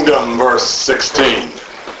kingdom, verse 16?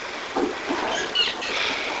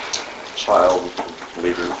 Child,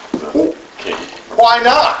 leader, king. Why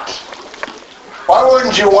not? Why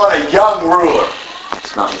wouldn't you want a young ruler?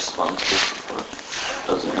 It's not responsible.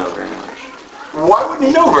 Doesn't know very much. Why wouldn't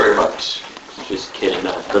he know very much? Just a kid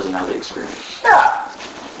enough. Doesn't have the experience. Yeah.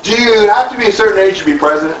 Do you have to be a certain age to be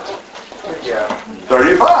president? Yeah.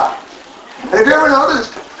 35. And have you ever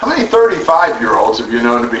noticed how many 35-year-olds have you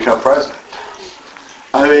known to become president?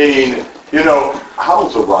 I mean, how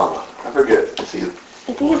old's Obama? I forget. Is he? I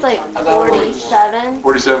think he's like 47.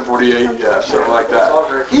 47, 48, yeah, something like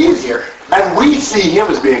that. He's here. And we see him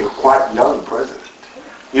as being a quite young president.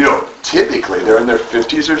 Typically they're in their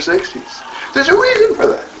 50s or 60s. There's a reason for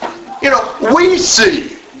that. We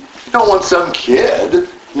see. You don't want some kid,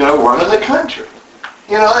 running the country.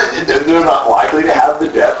 They're not likely to have the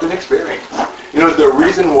depth and experience. The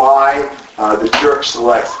reason why the church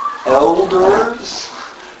selects elders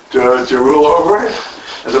to rule over it,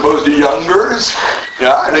 as opposed to youngers.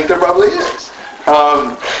 Yeah, I think there probably is.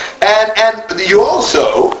 And you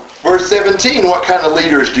also, verse 17, what kind of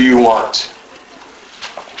leaders do you want?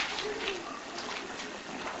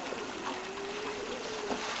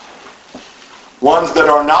 Ones that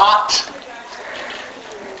are not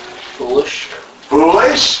foolish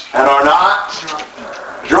and are not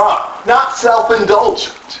drunk, not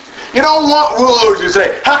self-indulgent. You don't want rulers who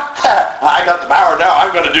say, I got the power now,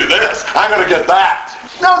 I'm going to do this, I'm going to get that.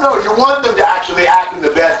 No, you want them to actually act in the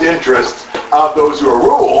best interests of those who are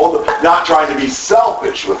ruled, not trying to be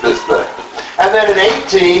selfish with this thing. And then in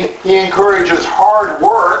 18, he encourages hard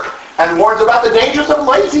work and warns about the dangers of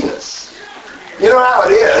laziness. You know how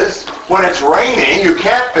it is. When it's raining, you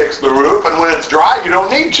can't fix the roof, and when it's dry, you don't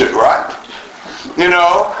need to, right?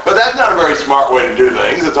 But that's not a very smart way to do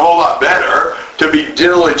things. It's a whole lot better to be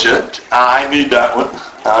diligent. I need that one.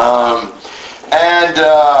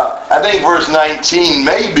 I think verse 19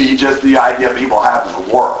 may be just the idea people have in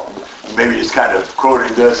the world. Maybe just kind of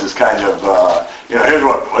quoting this as kind of,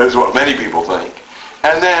 here's what many people think.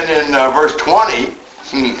 And then in verse 20,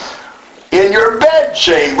 in your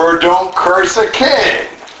bedchamber, don't curse a king.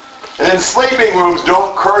 And in sleeping rooms,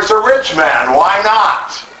 don't curse a rich man. Why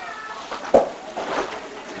not?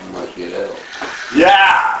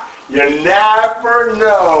 Yeah, you never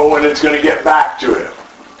know when it's going to get back to him.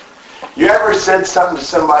 You ever said something to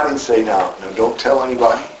somebody and say, no, don't tell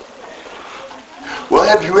anybody? Well,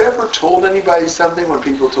 have you ever told anybody something when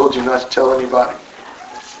people told you not to tell anybody?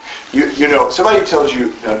 Somebody tells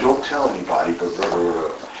you, no, don't tell anybody, but blah, blah,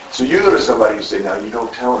 blah. So you go to somebody and say, now you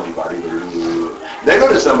don't tell anybody, blah, blah, blah. They go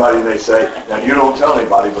to somebody and they say, now you don't tell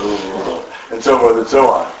anybody, blah, blah, blah, and so forth and so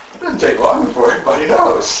on. It doesn't take long before everybody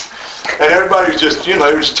knows. And everybody's just, they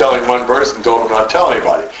were just telling one person and told them not to tell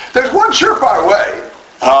anybody. There's one surefire way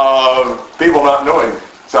of people not knowing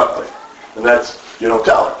something, and that's you don't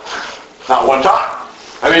tell them. Not one time.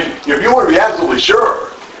 I mean, if you want to be absolutely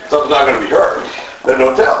sure something's not going to be heard, then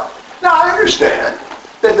don't tell them. Now, I understand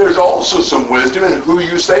that there's also some wisdom in who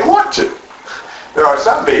you say what to. There are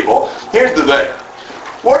some people, here's the thing.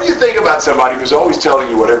 What do you think about somebody who's always telling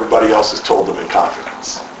you what everybody else has told them in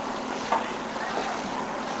confidence?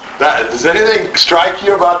 Does anything strike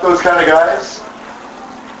you about those kind of guys?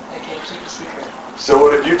 They can't keep a secret. So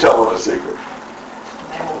what if you tell them a secret?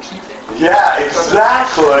 They won't keep it. Yeah,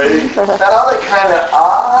 exactly. Now they kind of,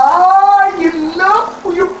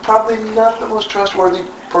 you're probably not the most trustworthy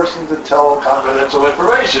person to tell confidential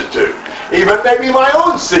information to. Even maybe my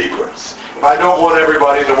own secrets. I don't want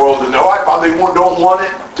everybody in the world to know. I probably don't want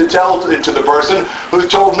it to tell it to the person who's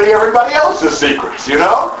told me everybody else's secrets,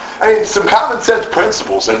 I mean, some common sense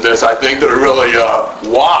principles in this, I think, that are really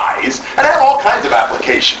wise and have all kinds of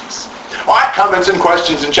applications. All right, comments and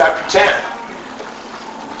questions in chapter 10.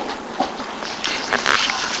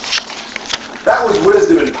 That was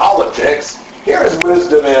wisdom in politics. Here is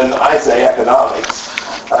wisdom in, I say, economics.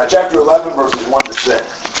 Chapter 11, verses 1 to 6.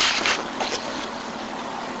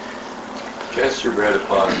 Cast your bread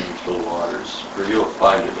upon the waters, for you will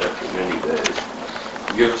find it after many days.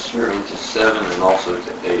 Give serving to 7 and also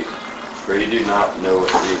to 8, for you do not know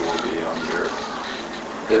what they will be on the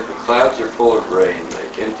earth. If the clouds are full of rain, they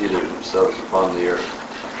empty themselves upon the earth.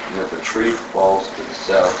 And if a tree falls to the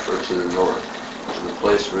south or to the north, in the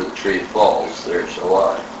place where the tree falls, there it shall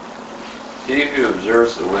lie. He who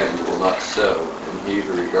observes the wind will not sow, and he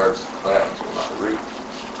who regards the clouds will not reap.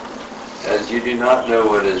 As you do not know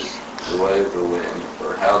what is the way of the wind,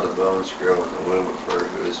 or how the bones grow in the womb of her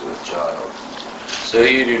who is with child, so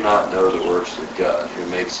you do not know the works of God, who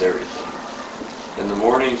makes everything. In the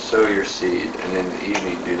morning sow your seed, and in the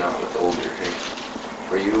evening do not withhold your hand,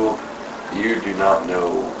 for you do not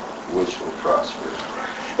know which will prosper.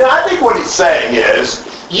 Now, I think what he's saying is,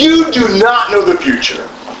 you do not know the future.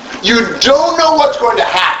 You don't know what's going to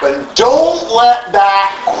happen. Don't let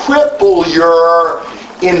that cripple your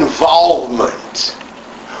involvement.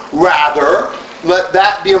 Rather, let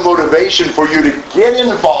that be a motivation for you to get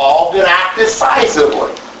involved and act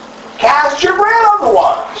decisively. Cast your bread on the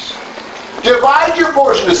waters. Divide your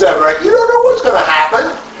portion to 7 or 8. You don't know what's going to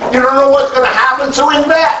happen. You don't know what's going to happen, so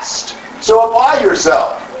invest. So apply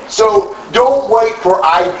yourself. So don't wait for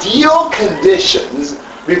ideal conditions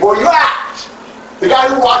before you act. The guy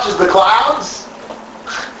who watches the clouds,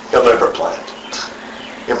 he'll never plant.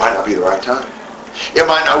 It might not be the right time. It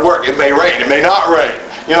might not work. It may rain. It may not rain.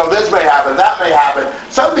 You know, this may happen. That may happen.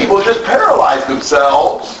 Some people just paralyze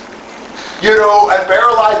themselves, you know, and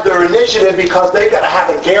paralyze their initiative because they've got to have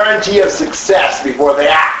a guarantee of success before they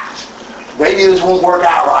act. Maybe this won't work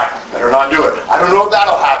out right. Better not do it. I don't know if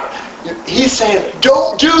that'll happen. He's saying,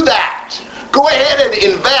 don't do that. Go ahead and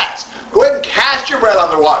invest. Go ahead and cast your bread on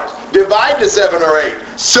the waters. Divide to 7 or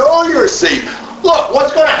 8. Sow your seed. Look,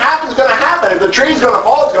 what's going to happen is going to happen. If the tree's going to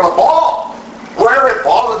fall, it's going to fall. Wherever it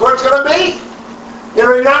falls is where it's going to be. You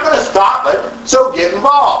know, you're not going to stop it, so get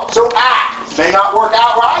involved. So act. It may not work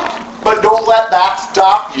out right, but don't let that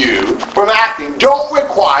stop you from acting. Don't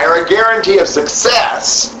require a guarantee of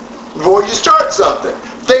success before you start something.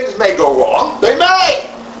 Things may go wrong. They may.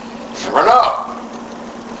 You never know.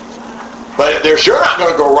 But they're sure not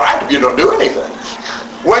going to go right if you don't do anything.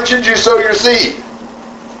 When should you sow your seed?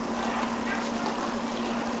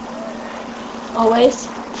 Always.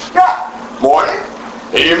 Yeah. Morning,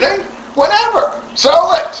 evening, whenever.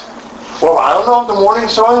 Sow it. Well, I don't know if the morning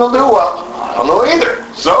sowing will do well. I don't know either.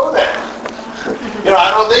 Sow then. You know, I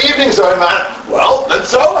don't know if the evening sowing matter. Well, then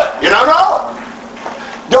sow it. You don't know.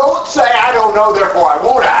 Don't say, I don't know, therefore I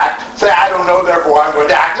won't act. Say, I don't know, therefore I'm going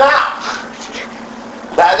to act now.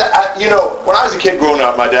 You know, when I was a kid growing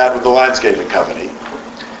up, my dad with the landscaping company,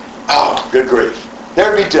 oh, good grief.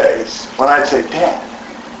 There'd be days when I'd say, Dad,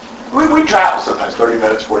 we travel sometimes 30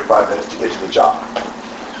 minutes, 45 minutes to get to the job.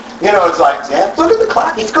 You know, it's like, Dad, look at the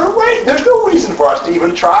clock. It's going to rain. There's no reason for us to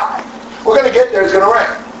even try. We're going to get there. It's going to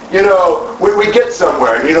rain. You know, we get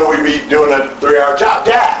somewhere, and, you know, we'd be doing a 3-hour job.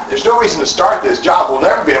 Dad, there's no reason to start this job. We'll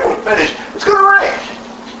never be able to finish. It's going to rain.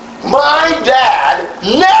 My dad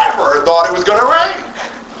never thought it was going to rain.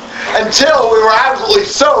 Until we were absolutely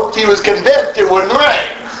soaked, he was convinced it wouldn't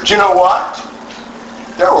rain. But you know what?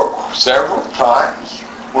 There were several times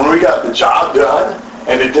when we got the job done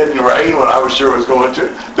and it didn't rain when I was sure it was going to.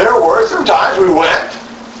 There were some times we went.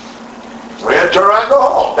 We had to turn around and go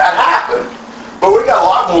home. That happened. But we got a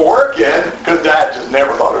lot more work in because Dad just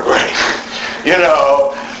never thought it'd rain. You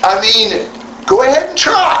know, I mean, go ahead and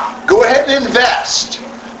try. Go ahead and invest.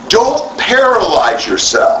 Don't paralyze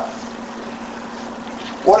yourself.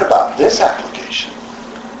 What about this application?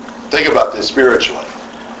 Think about this spiritually.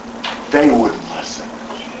 They wouldn't listen.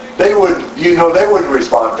 They wouldn't, you know, they wouldn't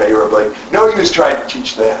respond favorably. No use trying to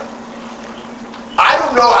teach them. I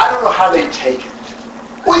don't know how they take it.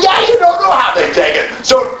 Well, yeah, you don't know how they take it.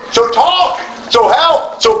 So talk, so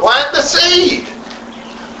help, so plant the seed.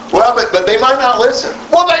 Well, but they might not listen.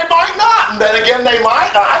 Well, they might not, and then again, they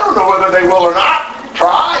might. I don't know whether they will or not.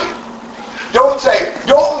 Try.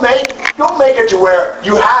 Don't make it to where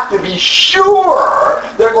you have to be sure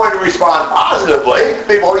they're going to respond positively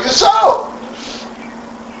before you sow.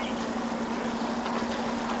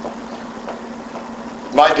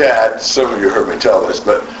 My dad, some of you heard me tell this,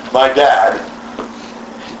 but my dad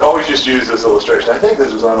always just used this illustration. I think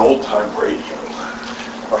this was on old-time radio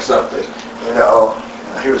or something. You know,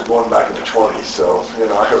 he was born back in the 20s, so, you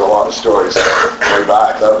know, I heard a lot of stories way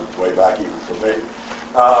back. That was way back even for me.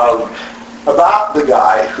 About the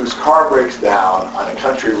guy whose car breaks down on a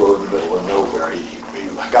country road in the middle of nowhere. He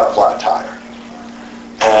got a flat tire.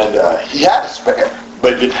 And he had a spare,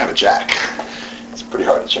 but he didn't have a jack. It's pretty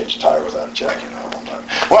hard to change a tire without a jack, you know.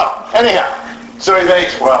 Well, anyhow, so he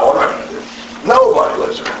thinks, well, what am I going to do? Nobody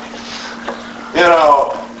lives around here. You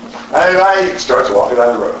know, and he starts walking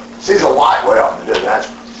down the road. Sees a light way off in the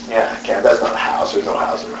distance. That's not a house. There's no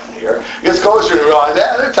house around here. He gets closer and realizes,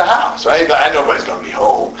 it's a house, right? Nobody's going to be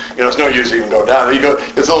home. You know, it's no use even go down. He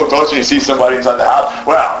gets a little closer and he sees somebody inside the house.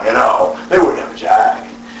 Well, you know, they wouldn't have a jack.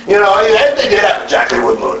 You know, if they did have a jack, they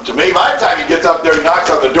wouldn't load it to me. By the time he gets up there, he knocks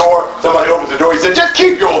on the door, somebody opens the door, he said, just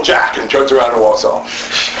keep your old jack, and turns around and walks off.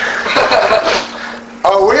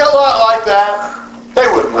 Are we a lot like that? They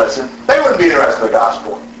wouldn't listen. They wouldn't be interested in the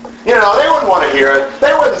gospel. You know, they wouldn't want to hear it.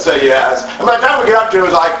 They wouldn't say yes. And by the time we get up to it,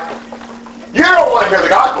 it's like, you don't want to hear the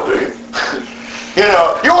gospel, do you? You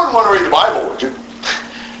know, you wouldn't want to read the Bible, would you?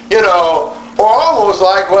 You know, or almost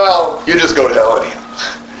like, well, you just go to hell anyhow.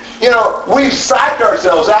 You know, we've psyched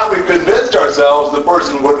ourselves out. We've convinced ourselves the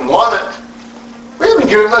person wouldn't want it. We haven't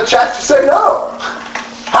given them a chance to say no.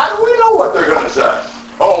 How do we know what they're going to say?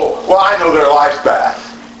 Oh, well, I know their life's bad.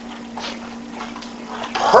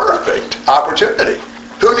 Perfect opportunity.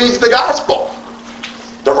 Who needs the gospel?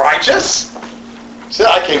 The righteous? Said,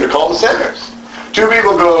 I came to call the sinners. Two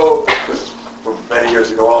people go, this is from many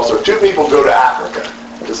years ago also, two people go to Africa.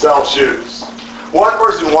 to sell shoes. One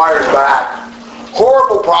person wires back,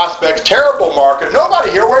 horrible prospects, terrible market,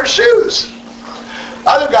 nobody here wears shoes.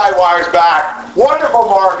 Other guy wires back, wonderful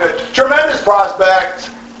market, tremendous prospects,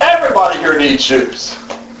 everybody here needs shoes.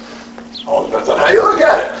 All depends on how you look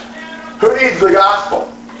at it. Who needs the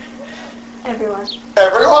gospel? Everyone.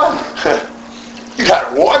 Everyone. You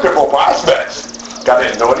got wonderful prospects. Got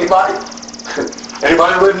to know anybody?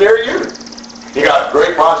 Anybody live near you? You got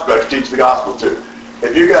great prospects to teach the gospel to.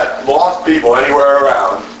 If you got lost people anywhere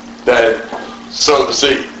around, then sow the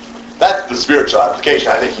seed. That's the spiritual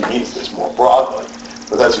application. I think he means this more broadly,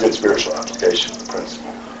 but that's a good spiritual application of the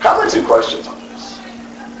principle. Comments and questions on this?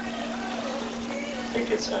 I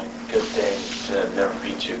think it's a good thing to never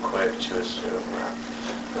be too quick to assume that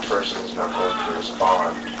the person is not going to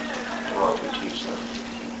respond to what we teach them.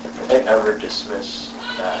 And never dismiss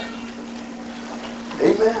that.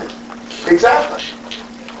 Amen. Exactly.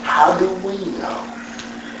 How do we know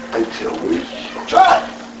until we try?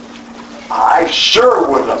 I sure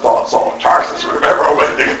wouldn't have thought Saul of Tarsus would have ever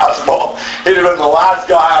obeyed the gospel. He'd have been the last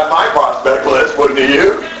guy on my prospect list, wouldn't he?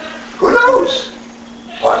 You? Who knows?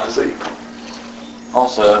 We'll have to see.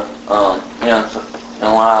 Also, if I'm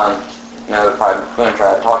going to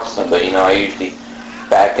try to talk to somebody, I usually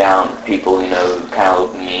back down to people, who kind of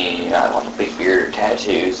look at me, I want a big beard or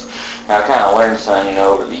tattoos. And I kind of learned something,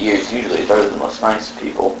 over the years. Usually those are the most nice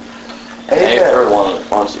people. And they're the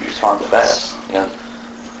ones who respond the best.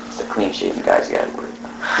 It's the clean-shaven guys you got to worry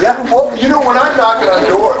about. Yeah, well, when I'm knocking on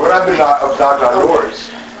doors, when I've been knocking on doors,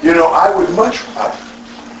 I would much rather,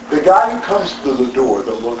 the guy who comes to the door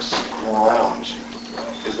that looks around you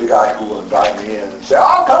is the guy who will invite me in and say,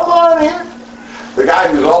 oh, come on in. The guy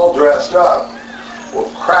who's all dressed up will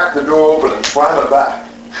crack the door open and slam it back.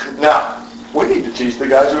 Now, we need to teach the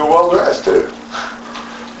guys who are well dressed too.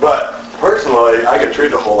 But personally, I get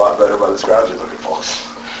treated a whole lot better by the scroungy looking folks.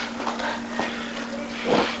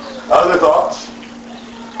 Other thoughts?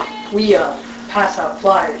 We pass out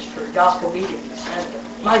flyers for gospel meetings,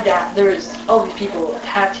 and my dad, there's all these people with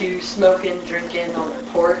tattoos, smoking, drinking on their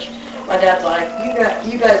porch. My dad's like,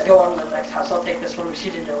 you guys go on to the next house, I'll take this one. She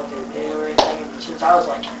didn't know what they would do or anything, and since I was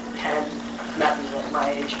like 10, Matthew's like my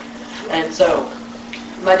age. And so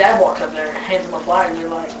my dad walks up there, hands them a flyer, and they're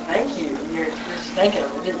like, thank you. And you're just thanking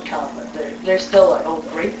them. It didn't come, but they're still like, oh,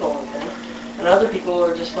 grateful and thing. And other people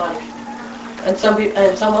are just like, and some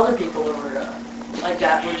other people who were like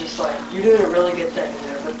that were just like, you're doing a really good thing.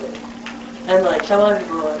 And like some other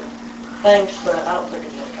people are like, thanks, but I don't think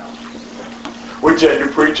it's gonna come. We tend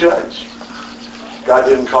to prejudge. God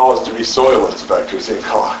didn't call us to be soil inspectors. He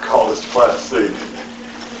called us to plant seed.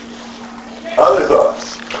 Other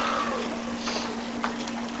thoughts?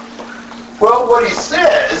 Well, what he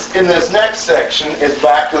says in this next section is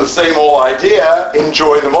back to the same old idea,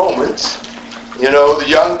 enjoy the moment. The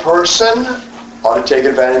young person ought to take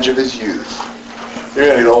advantage of his youth. You're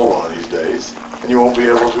going to get old one of these days, and you won't be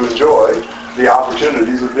able to enjoy the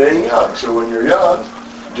opportunities of being young. So when you're young,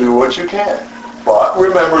 do what you can. But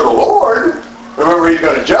remember the Lord. Remember He's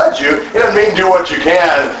going to judge you. It doesn't mean do what you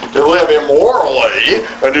can to live immorally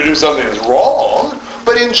or to do something that's wrong,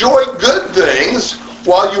 but enjoy good things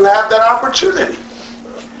while you have that opportunity.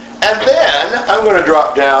 And then I'm going to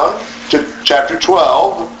drop down to chapter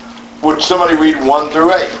 12. Would somebody read 1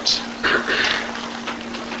 through 8?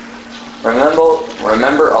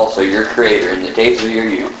 Remember also your Creator in the days of your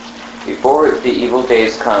youth, before the evil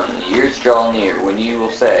days come and the years draw near, when you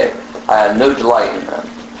will say, I have no delight in them.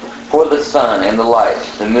 For the sun and the light,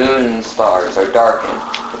 the moon and the stars are darkened,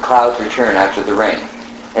 the clouds return after the rain.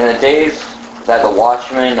 In the days that the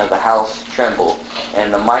watchmen of the house tremble,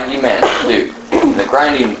 and the mighty men stoop, and the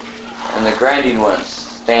grinding ones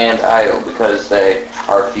stand idle because they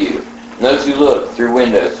are few. And those who look through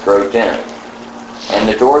windows grow dim, and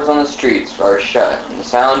the doors on the streets are shut, and the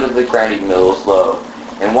sound of the grinding mill is low.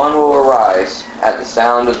 And one will arise at the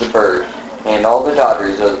sound of the bird, and all the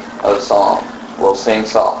daughters of song will sing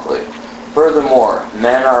softly. Furthermore,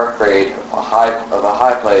 men are afraid of a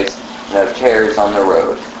high place and of terrors on the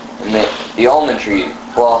road. And the almond tree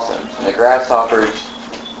blossoms, and the grasshopper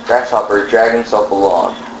drags himself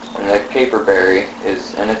along, and the caperberry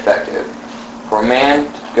is ineffective. For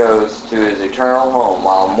man goes to his eternal home,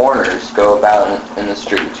 while mourners go about in the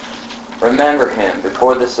street. Remember him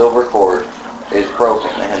before the silver cord is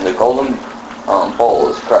broken, and the golden bowl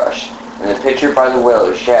is crushed, and the pitcher by the well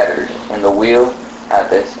is shattered, and the wheel at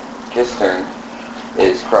the cistern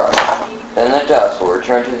is crushed. Then the dust will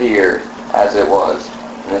return to the earth as it was,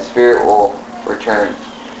 and the spirit will return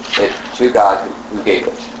it to God who gave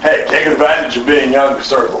it. Hey, take advantage of being young to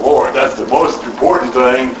serve the Lord. That's the most important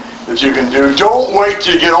thing that you can do. Don't wait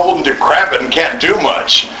till you get old and decrepit and can't do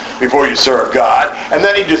much before you serve God. And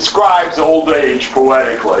then he describes old age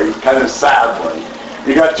poetically, kind of sadly.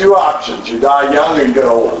 You got two options. You die young or you get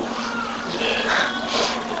old.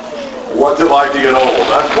 What's it like to get old?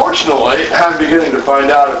 Unfortunately, I'm beginning to find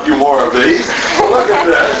out a few more of these. Look at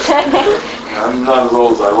this. I'm not as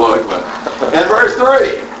old as I look, but... In verse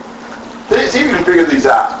 3, see if you can figure these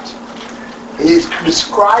out. He's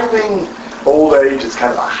describing old age as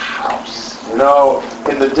kind of a house. You know,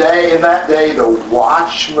 in that day, the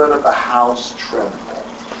watchman of the house trembled.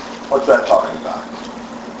 What's that talking about?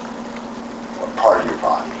 What part of your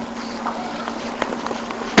body?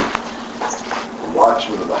 The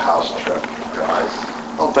watchman of the house trembled, guys.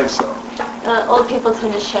 I don't think so. Old people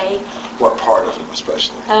tend to shake. What part of them,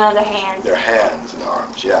 especially? Their hands. Their hands and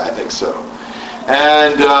arms. Yeah, I think so.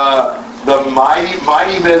 And the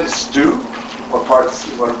mighty men stoop. What part of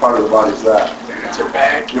the body is that? It's your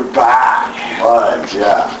back. Your back. Right,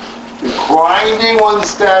 yeah. Your grinding ones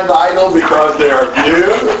stand idle because they are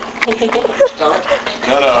few.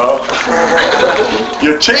 No.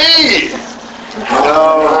 Your teeth. You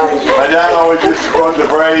know, my dad always used to quote the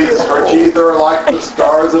phrase, her teeth are like the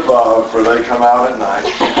stars above, for they come out at night.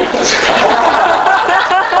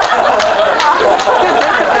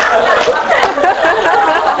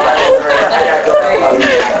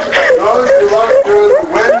 Those who look through the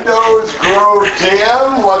windows grow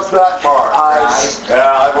dim. What's that part? Eyes.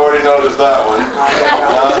 Yeah, I've already noticed that one.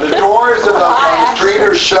 The doors of the street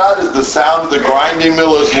are shut as the sound of the grinding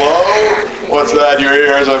mill is low. What's that? Your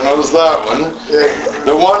ears. I've noticed that one.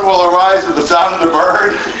 The one will arise with the sound of the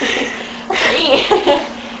bird.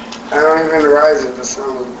 I don't even arise at the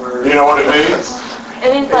sound of the bird. You know what it means?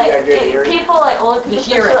 It means people old people. You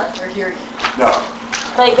hear it. You're hearing it. No.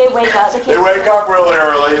 Like they wake up. They wake up really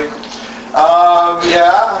early.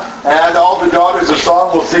 Yeah, and all the daughters of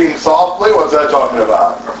song will sing softly. What's that talking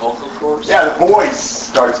about? Our vocal cords? Yeah, the voice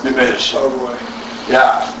starts diminishing. Oh boy.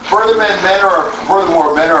 Yeah.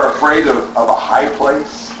 Furthermore, men are afraid of a high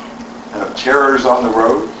place and of terrors on the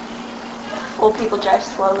road. Old people drive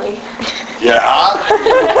slowly. Yeah. I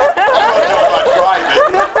don't know about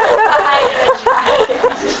driving.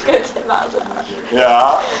 Just go 10 miles an hour.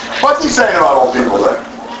 Yeah. What's he saying about old people then?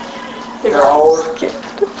 They're old.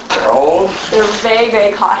 They're old. They're very,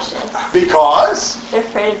 very cautious. Because? They're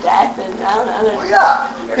afraid of death, and I don't know. Well,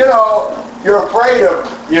 yeah. You know, you're afraid of,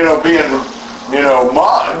 being,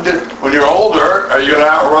 mugged when you're older. Are you going to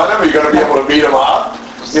outrun them? Are you going to be able to beat them up?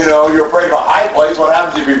 You're afraid of a high place. What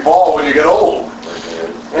happens if you fall when you get old?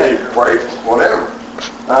 Yeah, you're afraid. Whatever.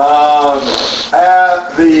 And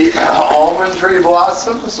the almond tree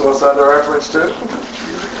blossoms. What's that a reference to?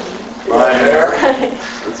 My hair.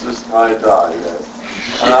 It's just my dye, guys.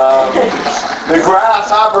 The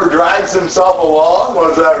grasshopper drags himself along. What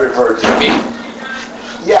does that refer to?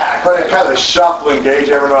 Yeah, kind of shuffling gauge.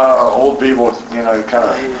 Ever know old people, kind of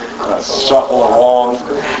shuffle along.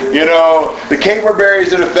 The caperberry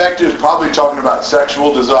is ineffective, probably talking about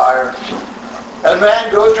sexual desire. And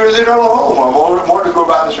man goes to his eternal home. I want to go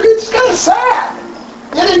about the street. It's kind of sad.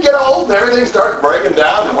 You get old and everything starts breaking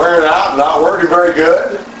down and wearing out and not working very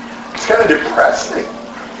good. It's kind of depressing.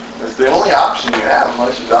 It's the only option you have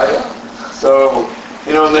unless you die young. So,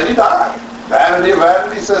 and then you die. Vanity of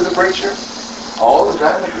vanity, says the preacher. All is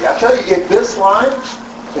vanity. I tell you, if this line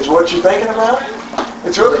is what you're thinking about,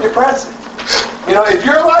 it's really depressing. If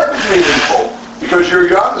your life is meaningful, because you're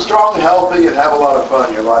young, strong, healthy, and have a lot of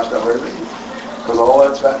fun, your life's not very meaningful. Because all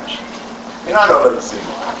that's vanished. I know it doesn't seem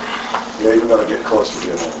like you're even going to get close to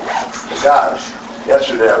being old. But guys,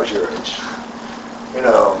 yesterday I was your age.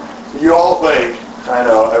 You all think, I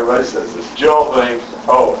know, everybody says this, you all think,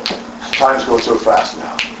 oh, time's going so fast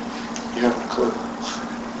now. You haven't a clue.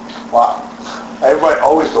 Wow. Everybody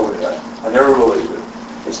always told me that. I never believed it.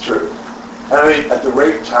 It's true. And at the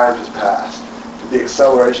rate time has passed, the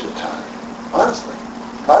acceleration of time, honestly,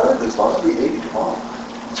 if I live this long, I'll be 80 tomorrow.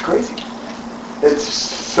 It's crazy. It's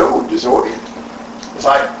so disorienting. It's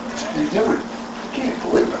like, you can't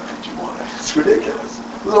believe how much you want it. It's ridiculous.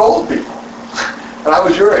 Those are old people. And I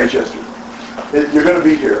was your age yesterday. You're going to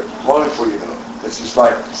be here long before you know it. It's just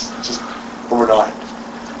overnight.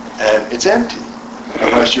 And it's empty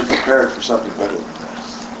unless you're prepared for something better than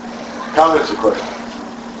that. Comments or questions?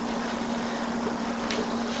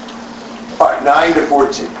 All right, 9 to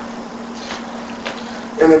 14.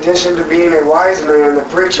 In addition to being a wise man, the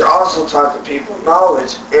preacher also taught the people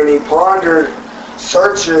knowledge, and he pondered,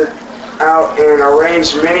 searched out, and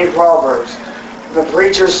arranged many proverbs. The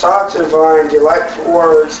preacher sought to find delightful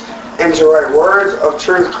words and to write words of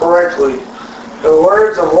truth correctly. The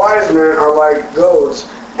words of wise men are like goads,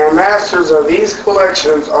 and masters of these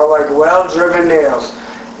collections are like well-driven nails.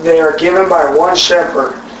 They are given by one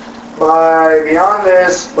shepherd. But beyond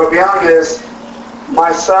this,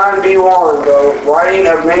 my son, be warned, though writing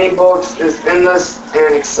of many books is endless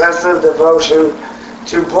and excessive devotion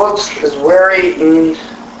to books is wearying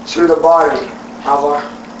to the body. How far?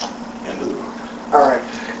 End of the book. All right.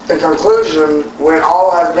 The conclusion, when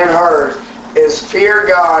all has been heard, is fear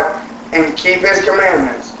God and keep His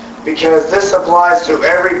commandments, because this applies to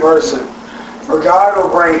every person. For God will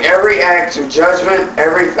bring every act to judgment,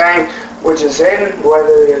 everything which is hidden,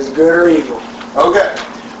 whether it is good or evil. Okay.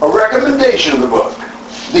 A recommendation of the book.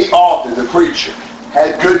 The author, the preacher,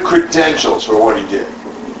 had good credentials for what he did.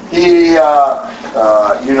 He,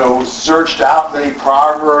 searched out many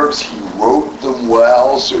proverbs. He wrote them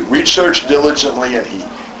well. So he researched diligently, and he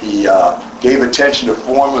gave attention to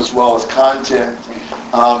form as well as content.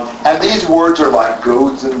 And these words are like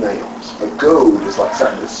goads and nails. A goad is like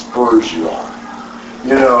something that spurs you on.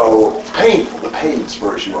 Painful. The pain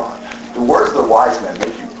spurs you on. The words of the wise men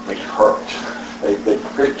make you hurt. They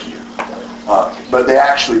prick you. But they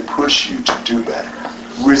actually push you to do better.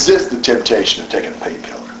 Resist the temptation of taking a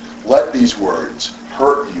painkiller. Let these words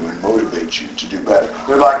hurt you and motivate you to do better.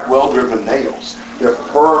 They're like well-driven nails. They're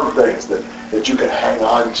firm things that you can hang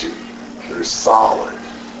on to. That are solid.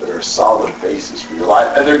 That are a solid basis for your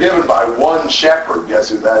life. And they're given by one shepherd. Guess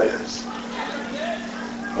who that is?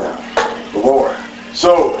 Yeah, the Lord.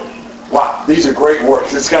 So, wow, these are great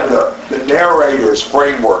works. It's kind of the narrator's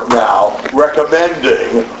framework now,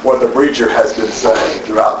 recommending what the preacher has been saying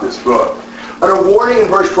throughout this book. And a warning in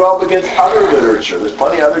verse 12 against other literature. There's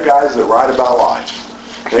plenty of other guys that write about life.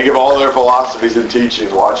 They give all their philosophies and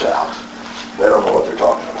teachings. Watch out. They don't know what they're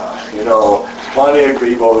talking about. Plenty of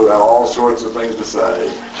people who have all sorts of things to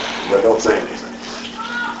say, but don't say anything.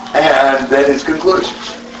 And then his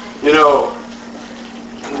conclusions.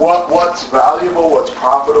 What's valuable, what's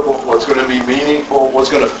profitable, what's going to be meaningful, what's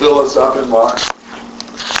going to fill us up in life.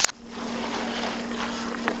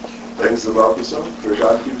 Things above the sun, for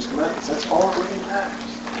God to keep His commandments. That's all that really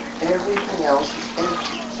matters. Everything else is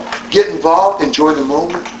empty. Get involved, enjoy the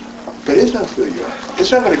moment, but it's not going to fill you up. It's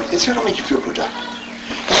not going to make you feel productive.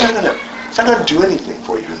 It's not going to do anything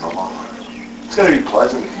for you in the long run. It's going to be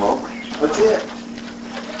pleasant in the moment. That's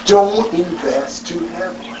it. Don't invest too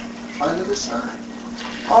heavily under the sun.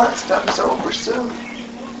 All that stuff is over soon.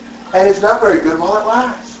 And it's not very good while it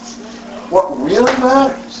lasts. What really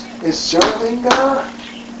matters is serving God.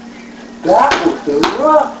 That will fill you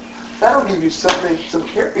up. That'll give you some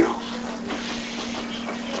carry-on.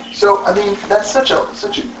 So, that's such a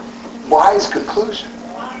wise conclusion.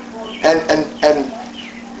 And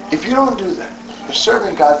if you don't do that, if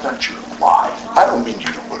serving God's not your life, I don't mean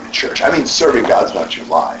you don't go to church. I mean serving God's not your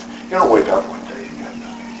life. You don't wake up one day and you have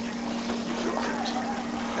nothing. You feel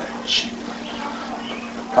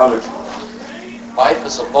comments? Life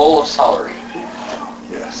is a bowl of celery.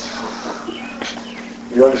 Yes.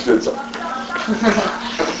 You understood something.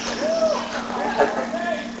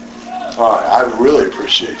 All right, I really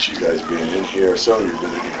appreciate you guys being in here. Some of you have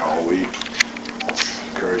been in here all week. That's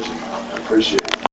encouraging. I appreciate it.